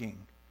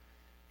working.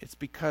 It's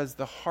because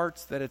the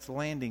hearts that it's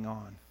landing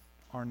on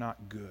are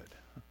not good.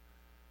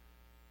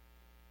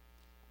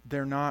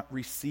 They're not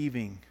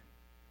receiving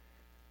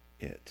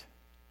it.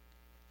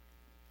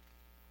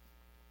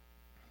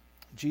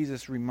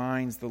 Jesus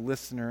reminds the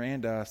listener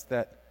and us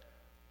that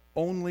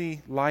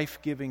only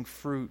life-giving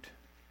fruit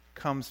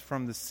comes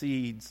from the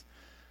seeds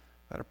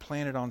that are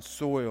planted on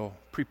soil,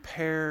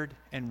 prepared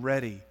and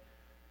ready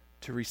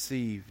to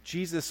receive.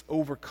 Jesus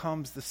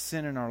overcomes the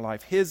sin in our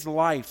life. His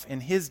life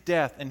and His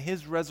death and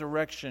His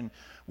resurrection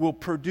will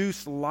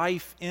produce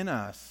life in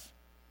us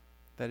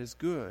that is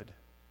good.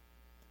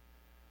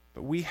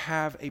 But we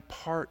have a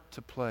part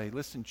to play.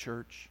 Listen,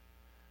 church.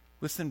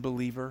 Listen,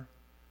 believer.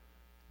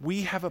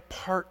 We have a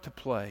part to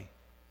play.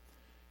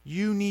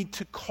 You need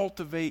to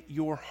cultivate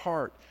your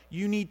heart.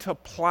 You need to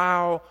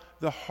plow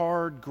the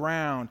hard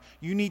ground.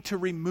 You need to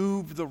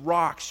remove the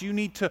rocks. You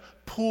need to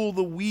pull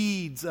the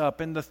weeds up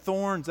and the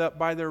thorns up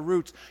by their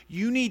roots.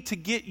 You need to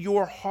get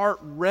your heart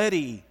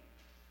ready.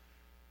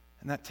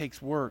 And that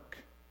takes work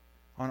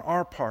on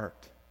our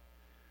part.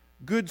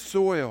 Good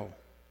soil.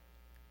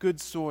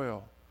 Good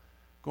soil.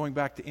 Going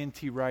back to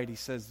N.T. Wright, he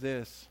says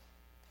this: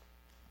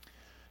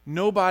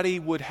 nobody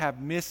would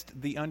have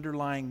missed the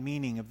underlying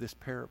meaning of this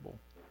parable.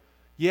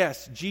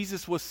 Yes,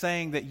 Jesus was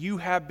saying that you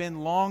have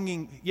been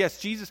longing. Yes,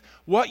 Jesus,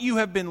 what you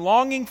have been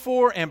longing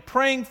for and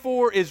praying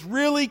for is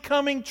really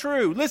coming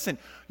true. Listen,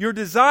 your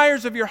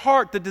desires of your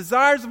heart, the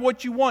desires of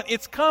what you want,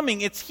 it's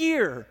coming, it's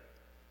here.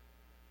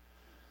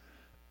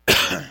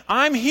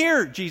 I'm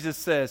here, Jesus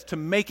says, to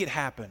make it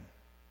happen.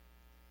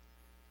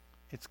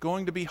 It's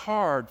going to be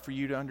hard for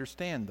you to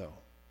understand, though.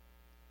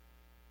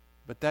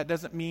 But that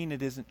doesn't mean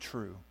it isn't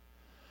true.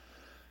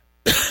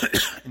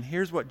 And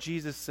here's what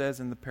Jesus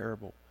says in the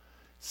parable.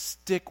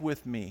 Stick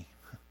with me.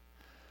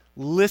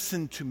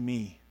 Listen to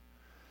me.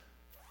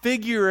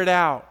 Figure it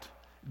out.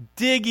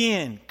 Dig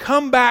in.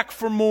 Come back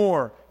for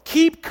more.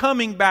 Keep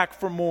coming back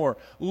for more.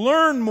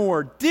 Learn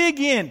more. Dig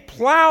in.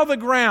 Plow the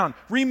ground.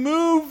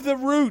 Remove the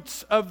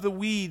roots of the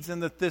weeds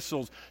and the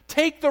thistles.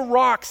 Take the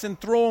rocks and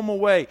throw them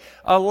away.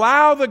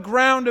 Allow the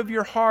ground of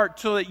your heart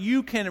so that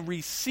you can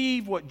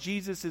receive what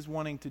Jesus is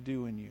wanting to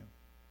do in you.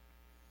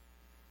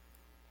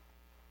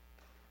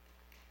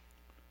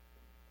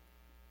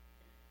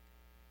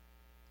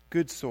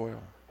 Good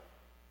soil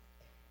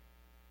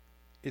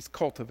is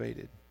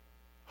cultivated.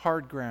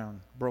 Hard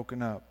ground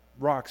broken up.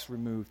 Rocks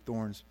removed.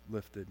 Thorns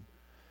lifted.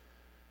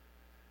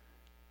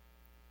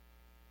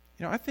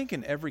 You know, I think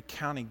in every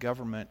county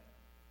government,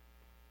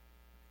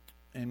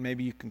 and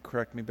maybe you can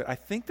correct me, but I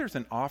think there's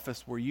an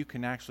office where you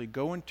can actually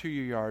go into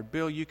your yard.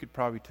 Bill, you could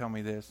probably tell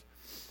me this.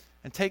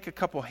 And take a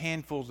couple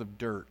handfuls of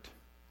dirt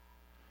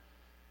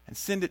and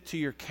send it to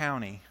your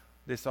county,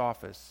 this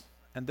office,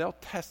 and they'll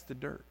test the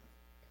dirt.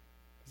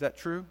 Is that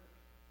true?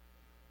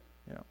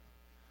 Yeah.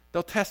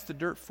 They'll test the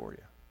dirt for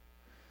you.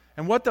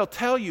 And what they'll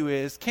tell you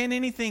is, can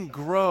anything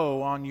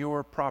grow on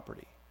your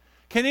property?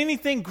 Can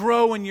anything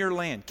grow in your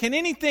land? Can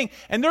anything,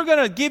 and they're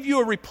going to give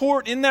you a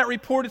report. In that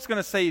report, it's going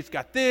to say it's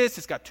got this,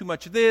 it's got too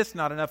much of this,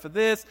 not enough of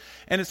this,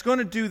 and it's going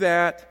to do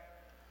that.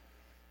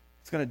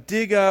 It's going to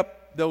dig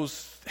up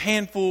those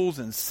handfuls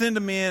and send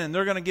them in, and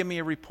they're going to give me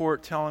a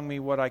report telling me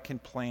what I can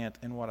plant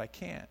and what I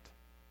can't.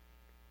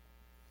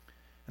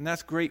 And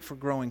that's great for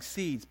growing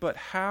seeds, but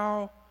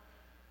how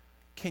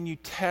can you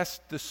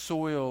test the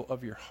soil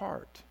of your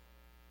heart?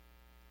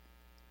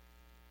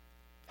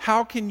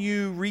 How can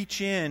you reach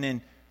in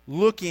and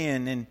look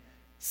in and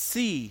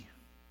see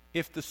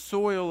if the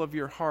soil of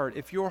your heart,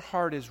 if your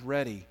heart is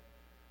ready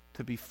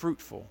to be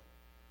fruitful?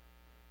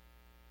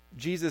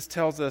 Jesus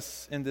tells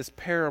us in this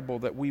parable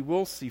that we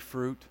will see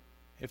fruit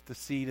if the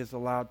seed is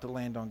allowed to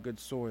land on good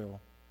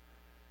soil.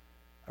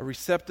 A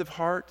receptive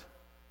heart,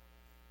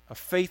 a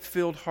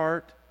faith-filled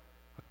heart,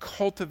 a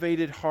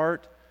cultivated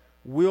heart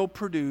will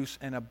produce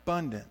an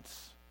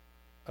abundance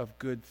of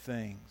good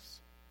things.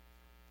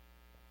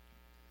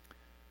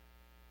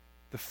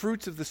 The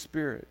fruits of the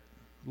Spirit: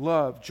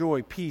 love,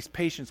 joy, peace,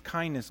 patience,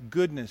 kindness,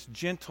 goodness,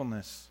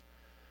 gentleness,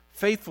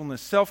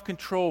 faithfulness,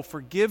 self-control,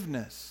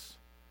 forgiveness,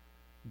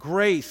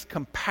 grace,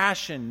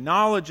 compassion,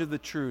 knowledge of the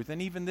truth,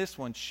 and even this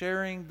one,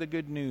 sharing the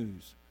good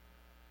news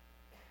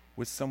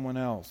with someone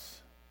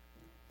else.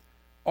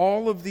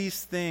 All of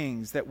these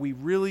things that we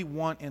really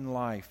want in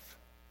life,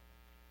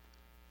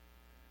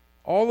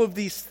 all of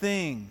these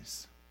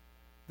things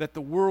that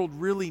the world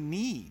really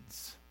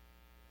needs,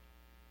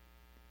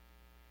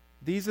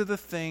 these are the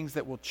things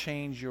that will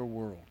change your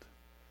world.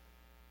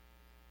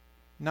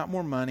 Not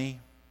more money,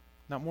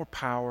 not more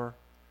power,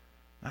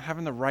 not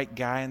having the right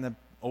guy in the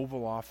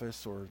Oval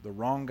Office or the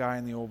wrong guy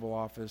in the Oval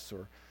Office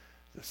or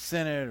the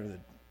Senate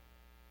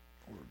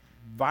or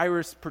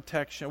virus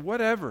protection,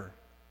 whatever.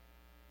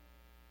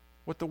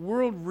 What the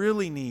world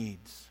really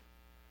needs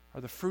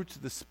are the fruits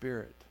of the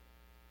Spirit.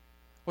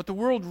 What the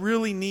world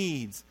really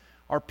needs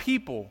are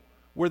people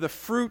where the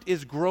fruit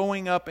is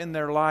growing up in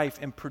their life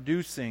and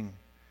producing,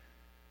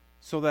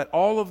 so that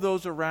all of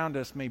those around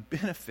us may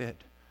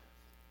benefit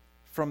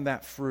from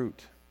that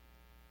fruit.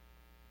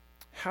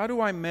 How do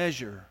I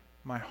measure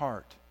my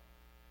heart?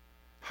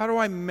 How do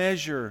I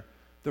measure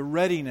the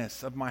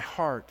readiness of my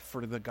heart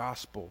for the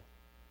gospel?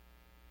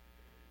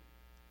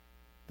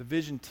 The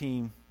vision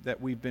team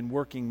that we've been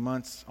working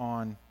months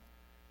on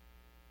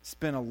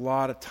spent a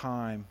lot of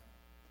time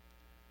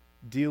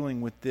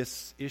dealing with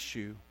this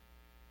issue.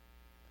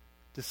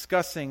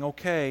 Discussing,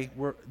 okay,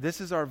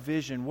 this is our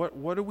vision.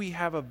 What do we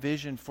have a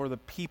vision for the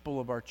people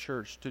of our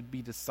church to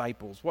be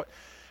disciples?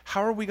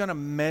 How are we going to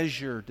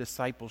measure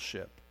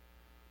discipleship?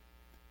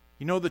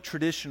 You know the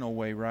traditional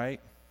way, right?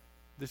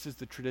 This is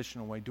the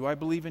traditional way. Do I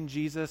believe in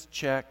Jesus?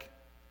 Check,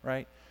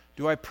 right?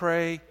 Do I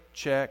pray?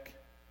 Check,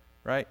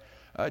 right?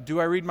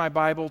 Do I read my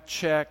Bible?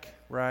 Check,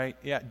 right?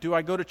 Yeah. Do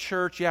I go to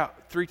church? Yeah,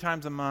 3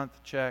 times a month?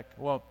 Check.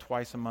 Well,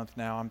 twice a month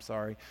now, I'm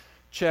sorry.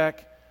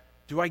 Check.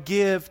 Do I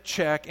give?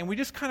 Check. And we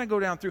just kind of go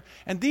down through.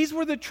 And these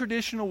were the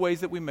traditional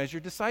ways that we measure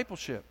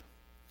discipleship.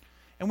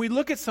 And we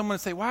look at someone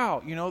and say,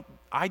 wow,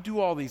 I do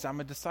all these, I'm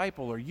a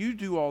disciple. Or you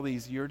do all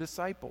these, you're a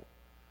disciple.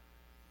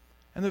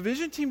 And the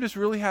vision team just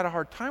really had a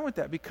hard time with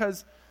that,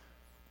 because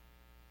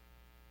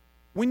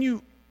when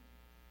you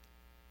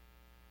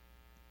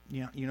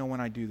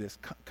when I do this,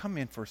 come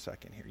in for a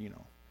second here,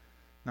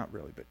 not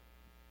really, but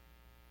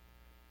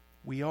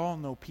we all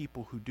know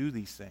people who do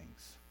these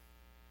things.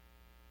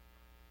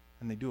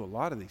 And they do a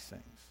lot of these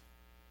things.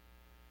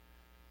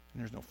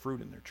 And there's no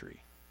fruit in their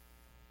tree.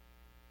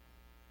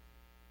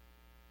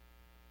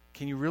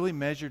 Can you really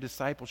measure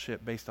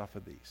discipleship based off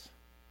of these?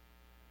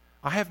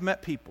 I have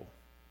met people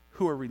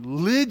who are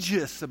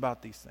religious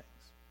about these things.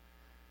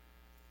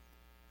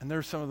 And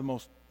they're some of the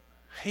most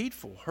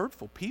hateful,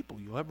 hurtful people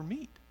you'll ever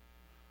meet.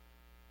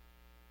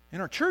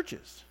 In our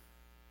churches.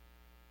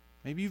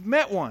 Maybe you've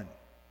met one.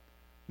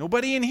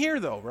 Nobody in here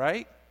though,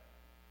 right?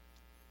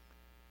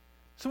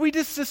 So we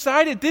just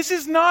decided this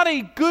is not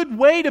a good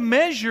way to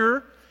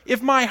measure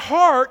if my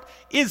heart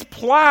is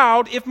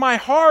plowed, if my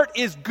heart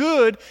is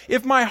good,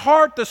 if my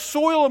heart, the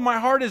soil of my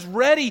heart is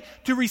ready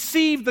to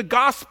receive the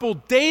gospel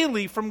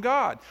daily from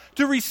God,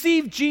 to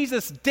receive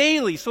Jesus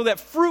daily so that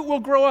fruit will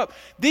grow up.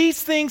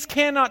 These things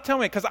cannot tell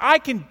me, because I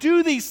can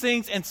do these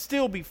things and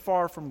still be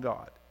far from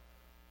God.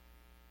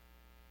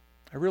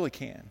 I really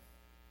can.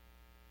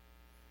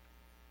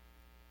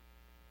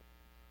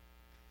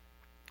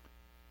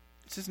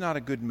 This is not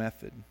a good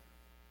method.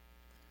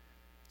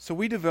 So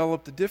we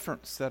developed a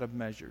different set of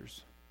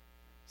measures.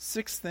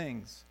 6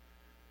 things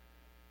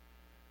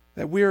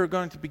that we are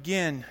going to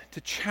begin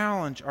to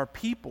challenge our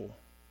people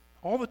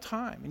all the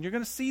time. And you're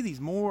going to see these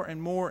more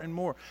and more and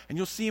more. And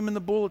you'll see them in the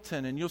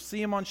bulletin, and you'll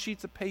see them on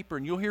sheets of paper,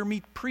 and you'll hear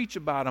me preach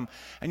about them.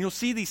 And you'll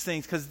see these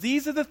things, because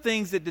these are the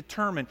things that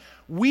determine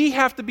we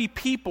have to be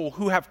people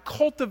who have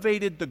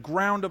cultivated the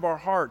ground of our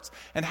hearts.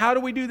 And how do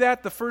we do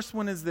that? The first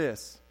one is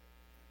this.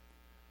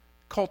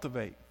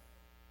 Cultivate.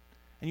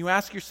 And you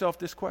ask yourself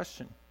this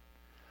question.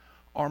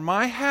 Where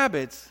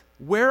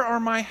are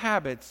my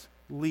habits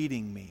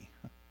leading me?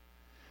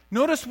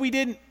 Notice we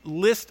didn't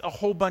list a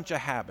whole bunch of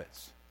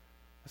habits.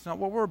 That's not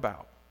what we're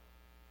about.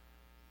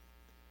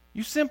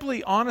 You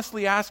simply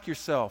honestly ask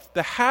yourself,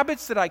 the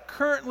habits that I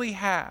currently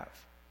have,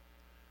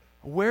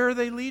 where are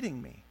they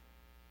leading me?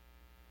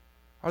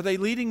 Are they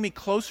leading me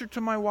closer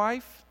to my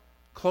wife?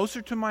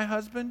 Closer to my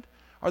husband?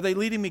 Are they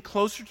leading me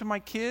closer to my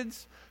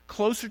kids?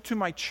 Closer to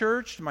my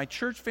church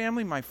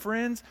family, my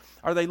friends?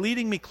 Are they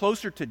leading me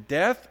closer to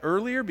death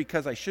earlier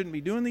because I shouldn't be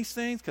doing these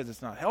things because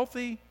it's not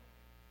healthy?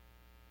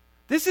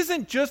 This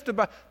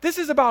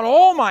is about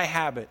all my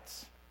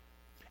habits.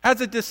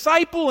 As a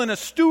disciple and a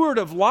steward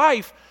of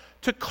life,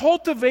 to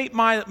cultivate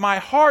my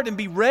heart and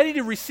be ready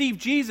to receive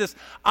Jesus,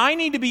 I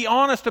need to be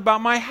honest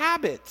about my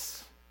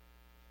habits.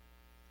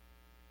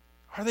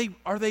 Are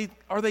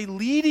they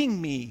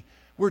leading me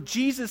where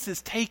Jesus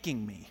is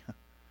taking me?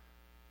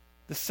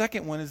 The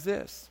second one is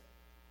this.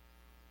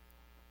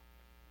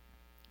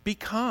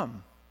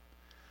 Become.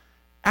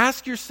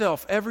 Ask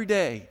yourself every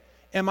day,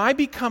 am I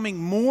becoming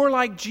more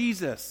like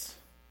Jesus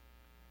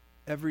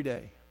every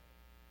day?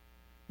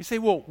 You say,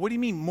 well, what do you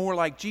mean more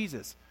like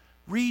Jesus?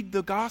 Read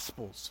the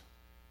Gospels.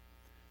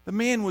 The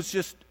man was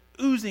just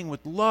oozing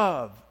with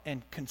love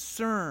and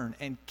concern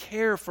and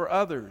care for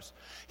others.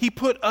 He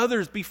put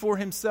others before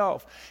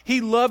himself. He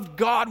loved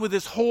God with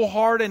his whole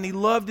heart, and he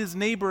loved his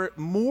neighbor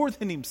more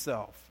than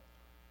himself.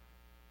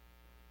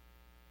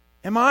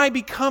 Am I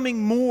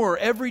becoming more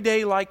every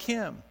day like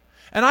him?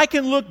 And I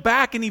can look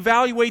back and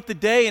evaluate the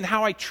day and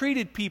how I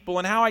treated people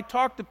and how I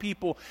talked to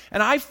people.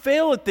 And I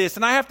fail at this,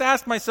 and I have to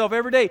ask myself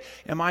every day,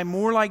 am I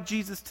more like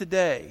Jesus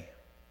today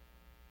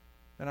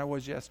than I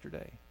was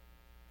yesterday?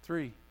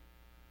 3,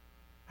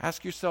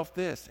 Ask yourself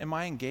this: am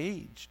I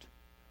engaged?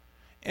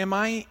 Am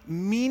I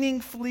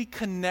meaningfully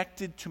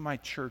connected to my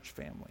church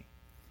family?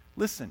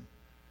 Listen,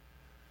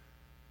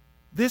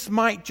 this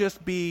might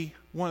just be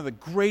one of the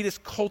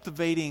greatest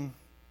cultivating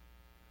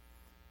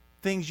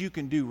things you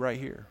can do right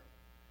here,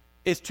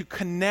 is to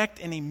connect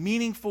in a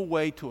meaningful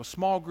way to a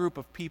small group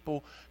of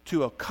people,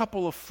 to a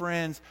couple of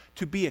friends,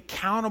 to be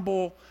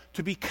accountable,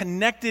 to be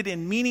connected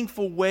in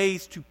meaningful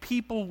ways to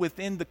people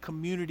within the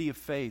community of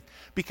faith.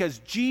 Because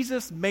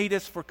Jesus made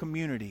us for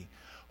community.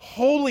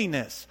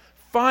 Holiness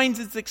finds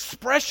its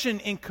expression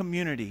in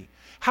community.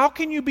 How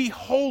can you be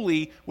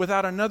holy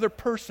without another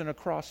person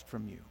across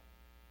from you?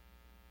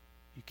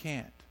 You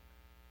can't.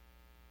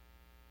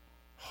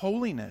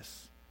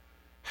 Holiness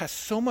has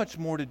so much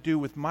more to do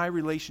with my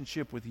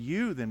relationship with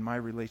you than my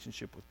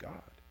relationship with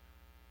God.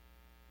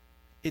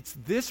 It's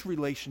this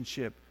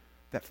relationship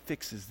that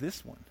fixes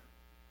this one.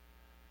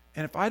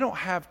 And if I don't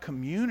have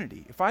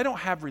community, if I don't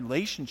have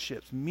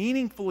relationships,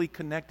 meaningfully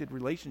connected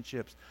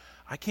relationships,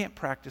 I can't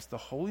practice the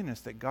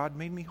holiness that God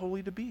made me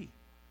holy to be.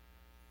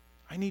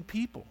 I need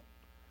people.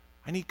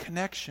 I need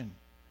connection.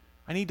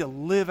 I need to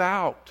live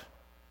out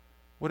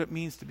what it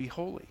means to be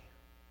holy.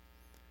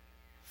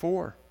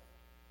 4,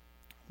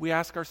 we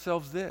ask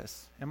ourselves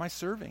this: am I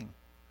serving?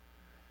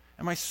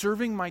 Am I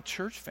serving my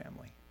church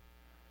family?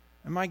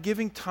 Am I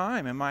giving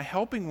time? Am I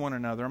helping one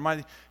another? Am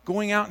I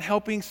going out and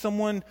helping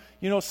someone,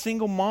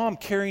 single mom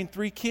carrying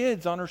 3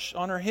 kids on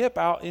her hip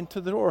out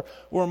into the door,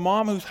 or a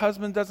mom whose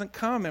husband doesn't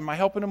come? Am I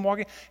helping them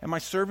walking? Am I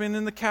serving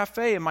in the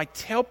cafe? Am I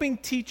helping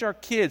teach our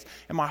kids?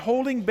 Am I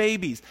holding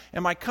babies?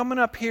 Am I coming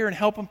up here and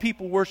helping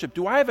people worship?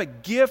 Do I have a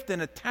gift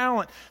and a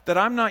talent that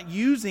I'm not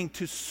using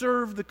to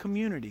serve the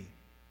community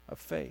of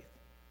faith?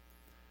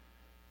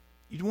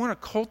 You want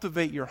to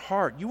cultivate your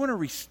heart. You want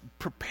to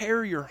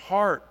prepare your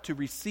heart to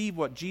receive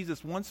what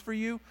Jesus wants for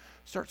you.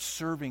 Start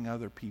serving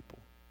other people.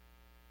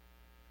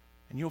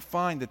 And you'll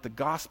find that the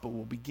gospel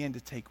will begin to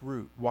take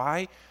root.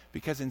 Why?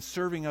 Because in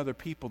serving other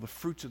people, the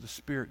fruits of the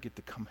Spirit get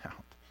to come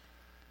out.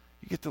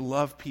 You get to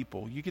love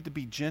people. You get to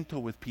be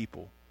gentle with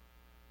people.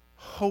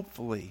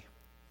 Hopefully,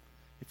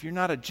 if you're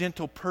not a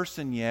gentle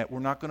person yet, we're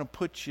not going to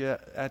put you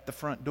at the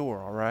front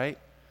door, all right?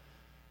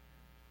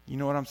 You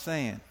know what I'm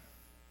saying?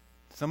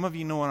 Some of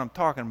you know what I'm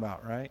talking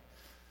about, right?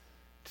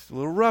 Just a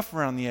little rough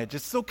around the edge.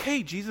 It's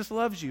okay. Jesus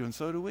loves you, and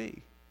so do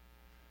we.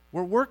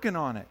 We're working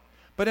on it.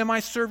 But am I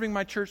serving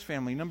my church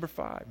family? Number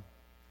 5,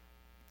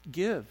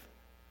 give.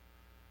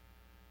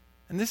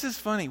 And this is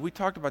funny. We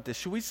talked about this.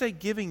 Should we say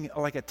giving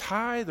like a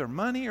tithe or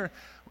money?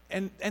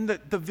 And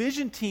the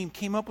vision team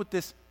came up with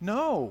this.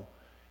 No.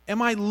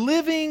 Am I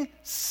living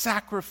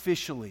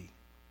sacrificially?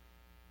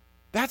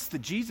 That's the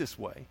Jesus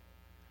way.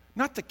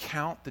 Not to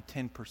count the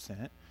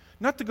 10%.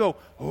 Not to go,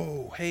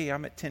 oh, hey,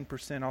 I'm at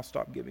 10%, I'll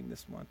stop giving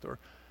this month. Or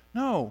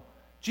no,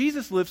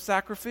 Jesus lived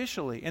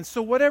sacrificially. And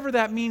so whatever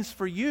that means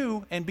for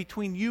you and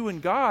between you and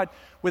God,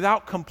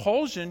 without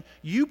compulsion,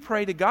 you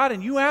pray to God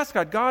and you ask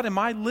God, God, am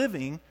I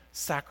living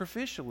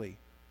sacrificially?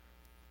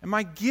 Am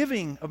I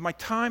giving of my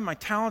time, my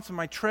talents, and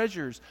my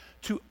treasures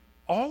to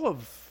all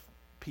of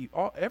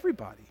people,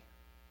 everybody?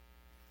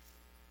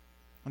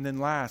 And then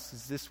last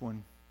is this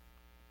one,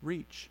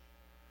 reach.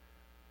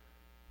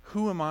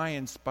 Who am I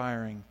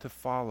inspiring to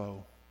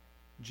follow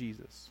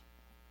Jesus?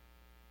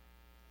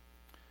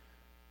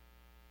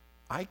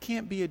 I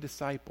can't be a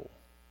disciple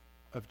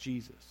of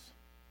Jesus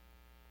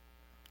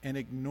and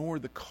ignore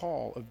the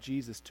call of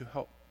Jesus to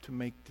help to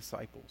make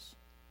disciples.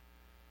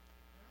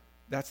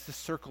 That's the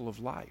circle of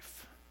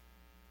life.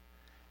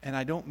 And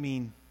I don't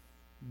mean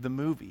the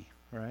movie,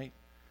 right?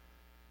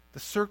 The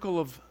circle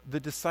of the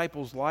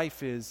disciples'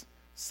 life is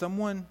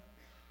someone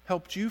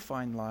helped you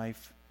find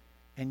life,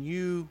 and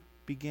you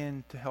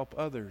begin to help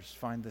others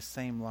find the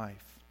same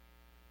life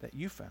that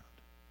you found.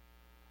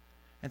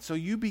 And so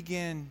you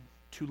begin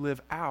to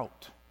live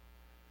out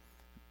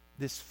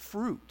this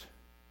fruit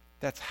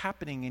that's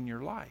happening in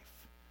your life.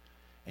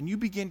 And you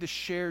begin to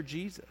share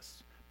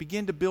Jesus.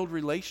 Begin to build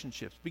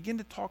relationships. Begin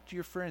to talk to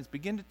your friends.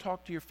 Begin to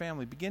talk to your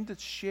family. Begin to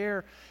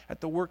share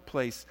at the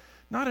workplace.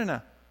 Not in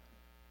a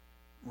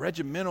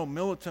regimental,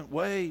 militant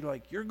way,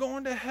 like you're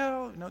going to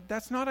hell. No,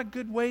 that's not a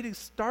good way to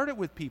start it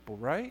with people,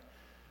 right?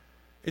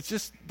 It's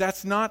just,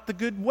 that's not the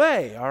good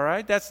way, all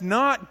right? That's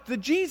not the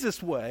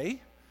Jesus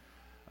way.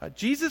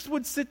 Jesus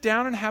would sit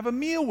down and have a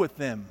meal with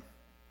them.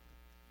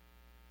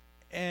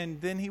 And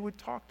then he would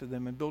talk to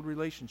them and build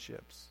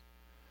relationships.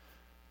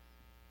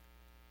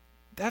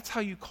 That's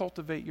how you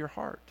cultivate your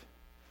heart.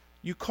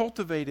 You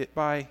cultivate it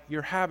by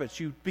your habits.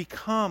 You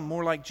become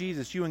more like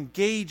Jesus. You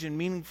engage in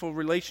meaningful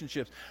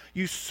relationships.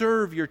 You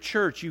serve your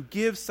church. You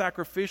give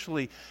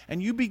sacrificially.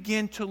 And you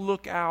begin to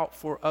look out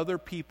for other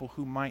people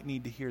who might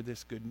need to hear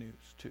this good news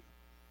too.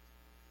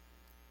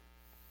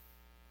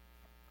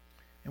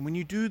 And when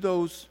you do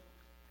those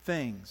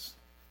things,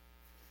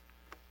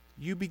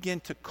 you begin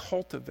to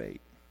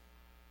cultivate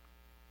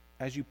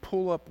as you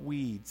pull up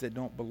weeds that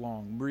don't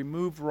belong,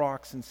 remove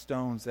rocks and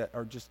stones that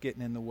are just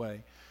getting in the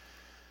way.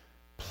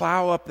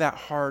 Plow up that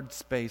hard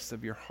space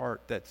of your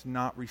heart that's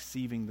not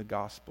receiving the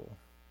gospel.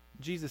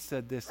 Jesus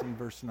said this in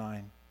verse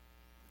 9.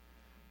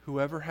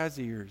 Whoever has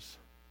ears,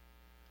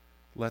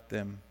 let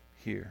them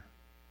hear.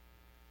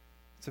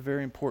 It's a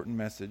very important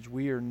message.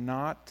 We are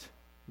not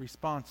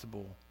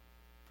responsible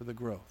for the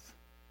growth.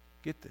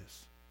 Get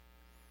this.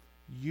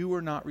 You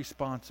are not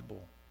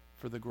responsible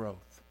for the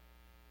growth.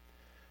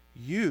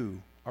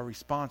 You are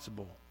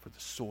responsible for the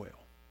soil.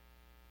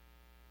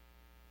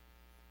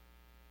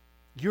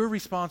 You're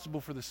responsible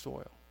for the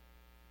soil.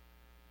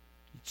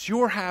 It's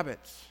your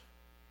habits.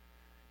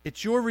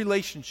 It's your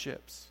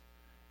relationships.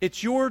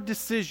 It's your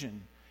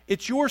decision.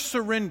 It's your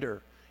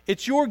surrender.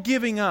 It's your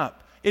giving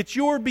up. It's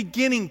your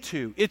beginning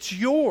to. It's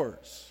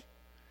yours.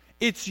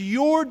 It's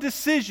your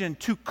decision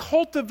to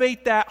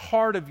cultivate that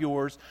heart of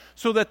yours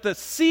so that the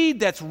seed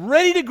that's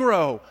ready to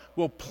grow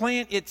will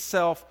plant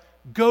itself,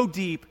 go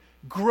deep,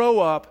 grow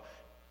up,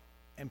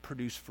 and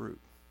produce fruit.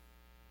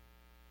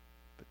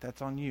 But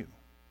that's on you,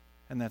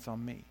 and that's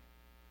on me.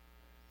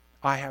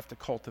 I have to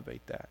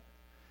cultivate that.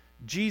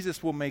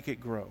 Jesus will make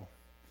it grow.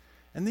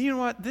 And then, you know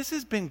what? This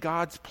has been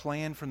God's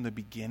plan from the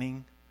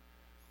beginning.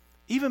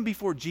 Even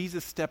before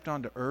Jesus stepped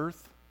onto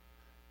earth,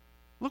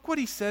 look what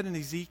he said in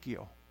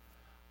Ezekiel.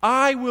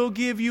 I will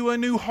give you a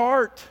new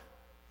heart.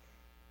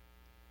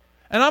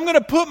 And I'm going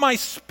to put my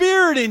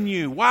spirit in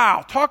you.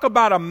 Wow, talk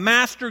about a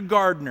master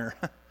gardener.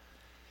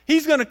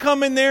 He's going to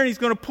come in there and he's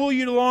going to pull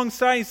you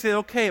alongside and say,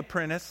 okay,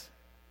 apprentice,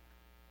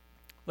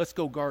 let's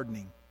go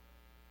gardening.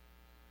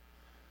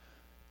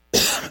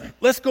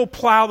 Let's go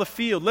plow the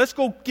field. Let's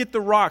go get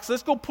the rocks.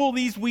 Let's go pull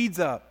these weeds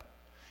up.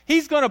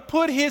 He's going to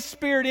put his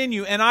spirit in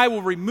you, and I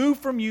will remove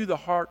from you the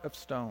heart of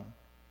stone.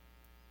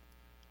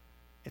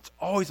 It's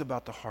always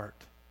about the heart.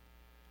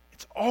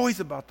 It's always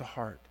about the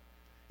heart.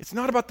 It's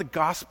not about the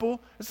gospel.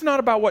 It's not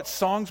about what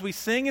songs we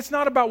sing. It's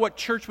not about what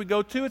church we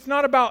go to. It's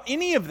not about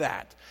any of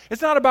that.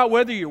 It's not about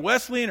whether you're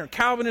Wesleyan or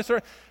Calvinist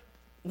or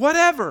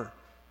whatever.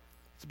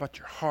 It's about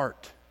your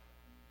heart.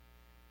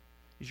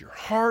 Is your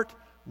heart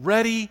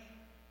ready?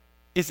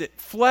 Is it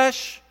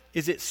flesh?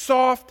 Is it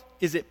soft?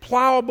 Is it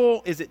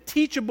plowable? Is it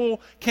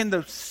teachable? Can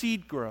the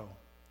seed grow?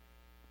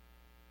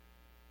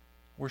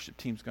 Worship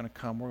team's going to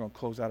come. We're going to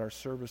close out our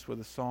service with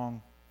a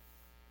song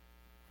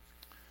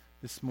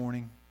this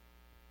morning.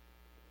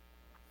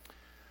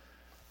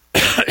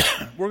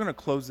 We're going to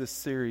close this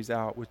series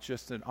out with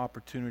just an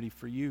opportunity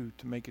for you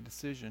to make a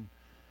decision,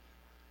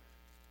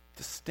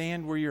 to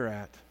stand where you're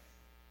at.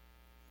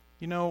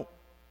 You know,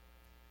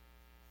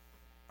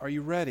 are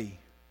you ready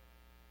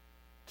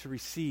to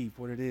receive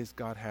what it is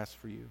God has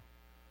for you?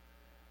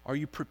 Are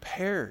you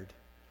prepared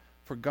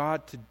for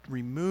God to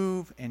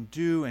remove and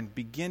do and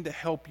begin to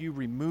help you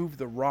remove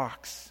the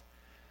rocks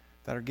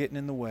that are getting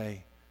in the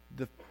way,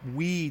 the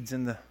weeds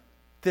and the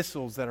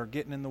thistles that are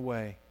getting in the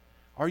way?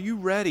 Are you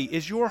ready?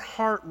 Is your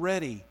heart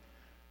ready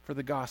for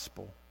the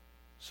gospel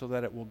so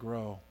that it will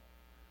grow?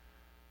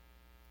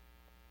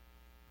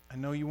 I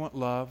know you want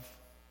love,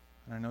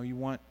 and I know you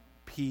want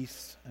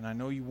peace, and I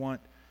know you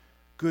want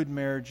good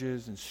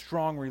marriages and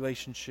strong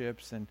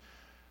relationships and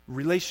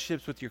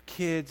relationships with your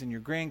kids and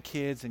your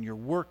grandkids and your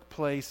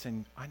workplace,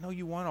 and I know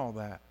you want all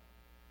that.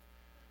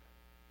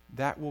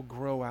 That will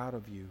grow out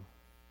of you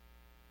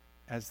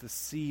as the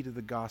seed of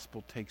the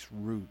gospel takes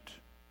root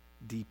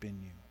deep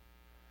in you.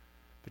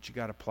 But you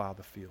got to plow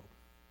the field.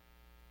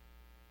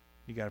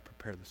 You got to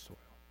prepare the soil.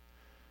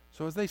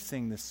 So as they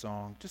sing this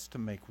song, just to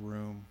make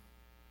room,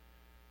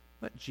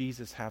 let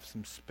Jesus have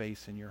some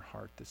space in your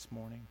heart this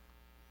morning.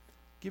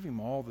 Give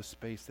him all the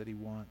space that he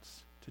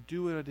wants to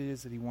do what it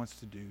is that he wants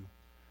to do.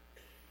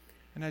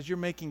 And as you're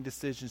making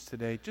decisions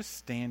today, just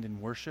stand and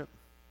worship.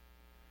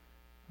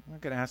 I'm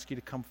not going to ask you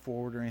to come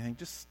forward or anything.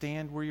 Just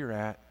stand where you're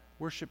at.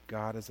 Worship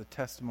God as a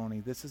testimony.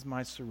 This is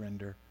my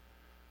surrender.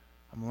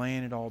 I'm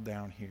laying it all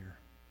down here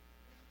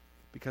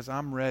because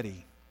I'm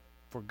ready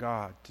for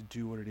God to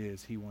do what it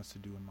is he wants to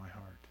do in my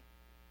heart.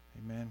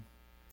 Amen.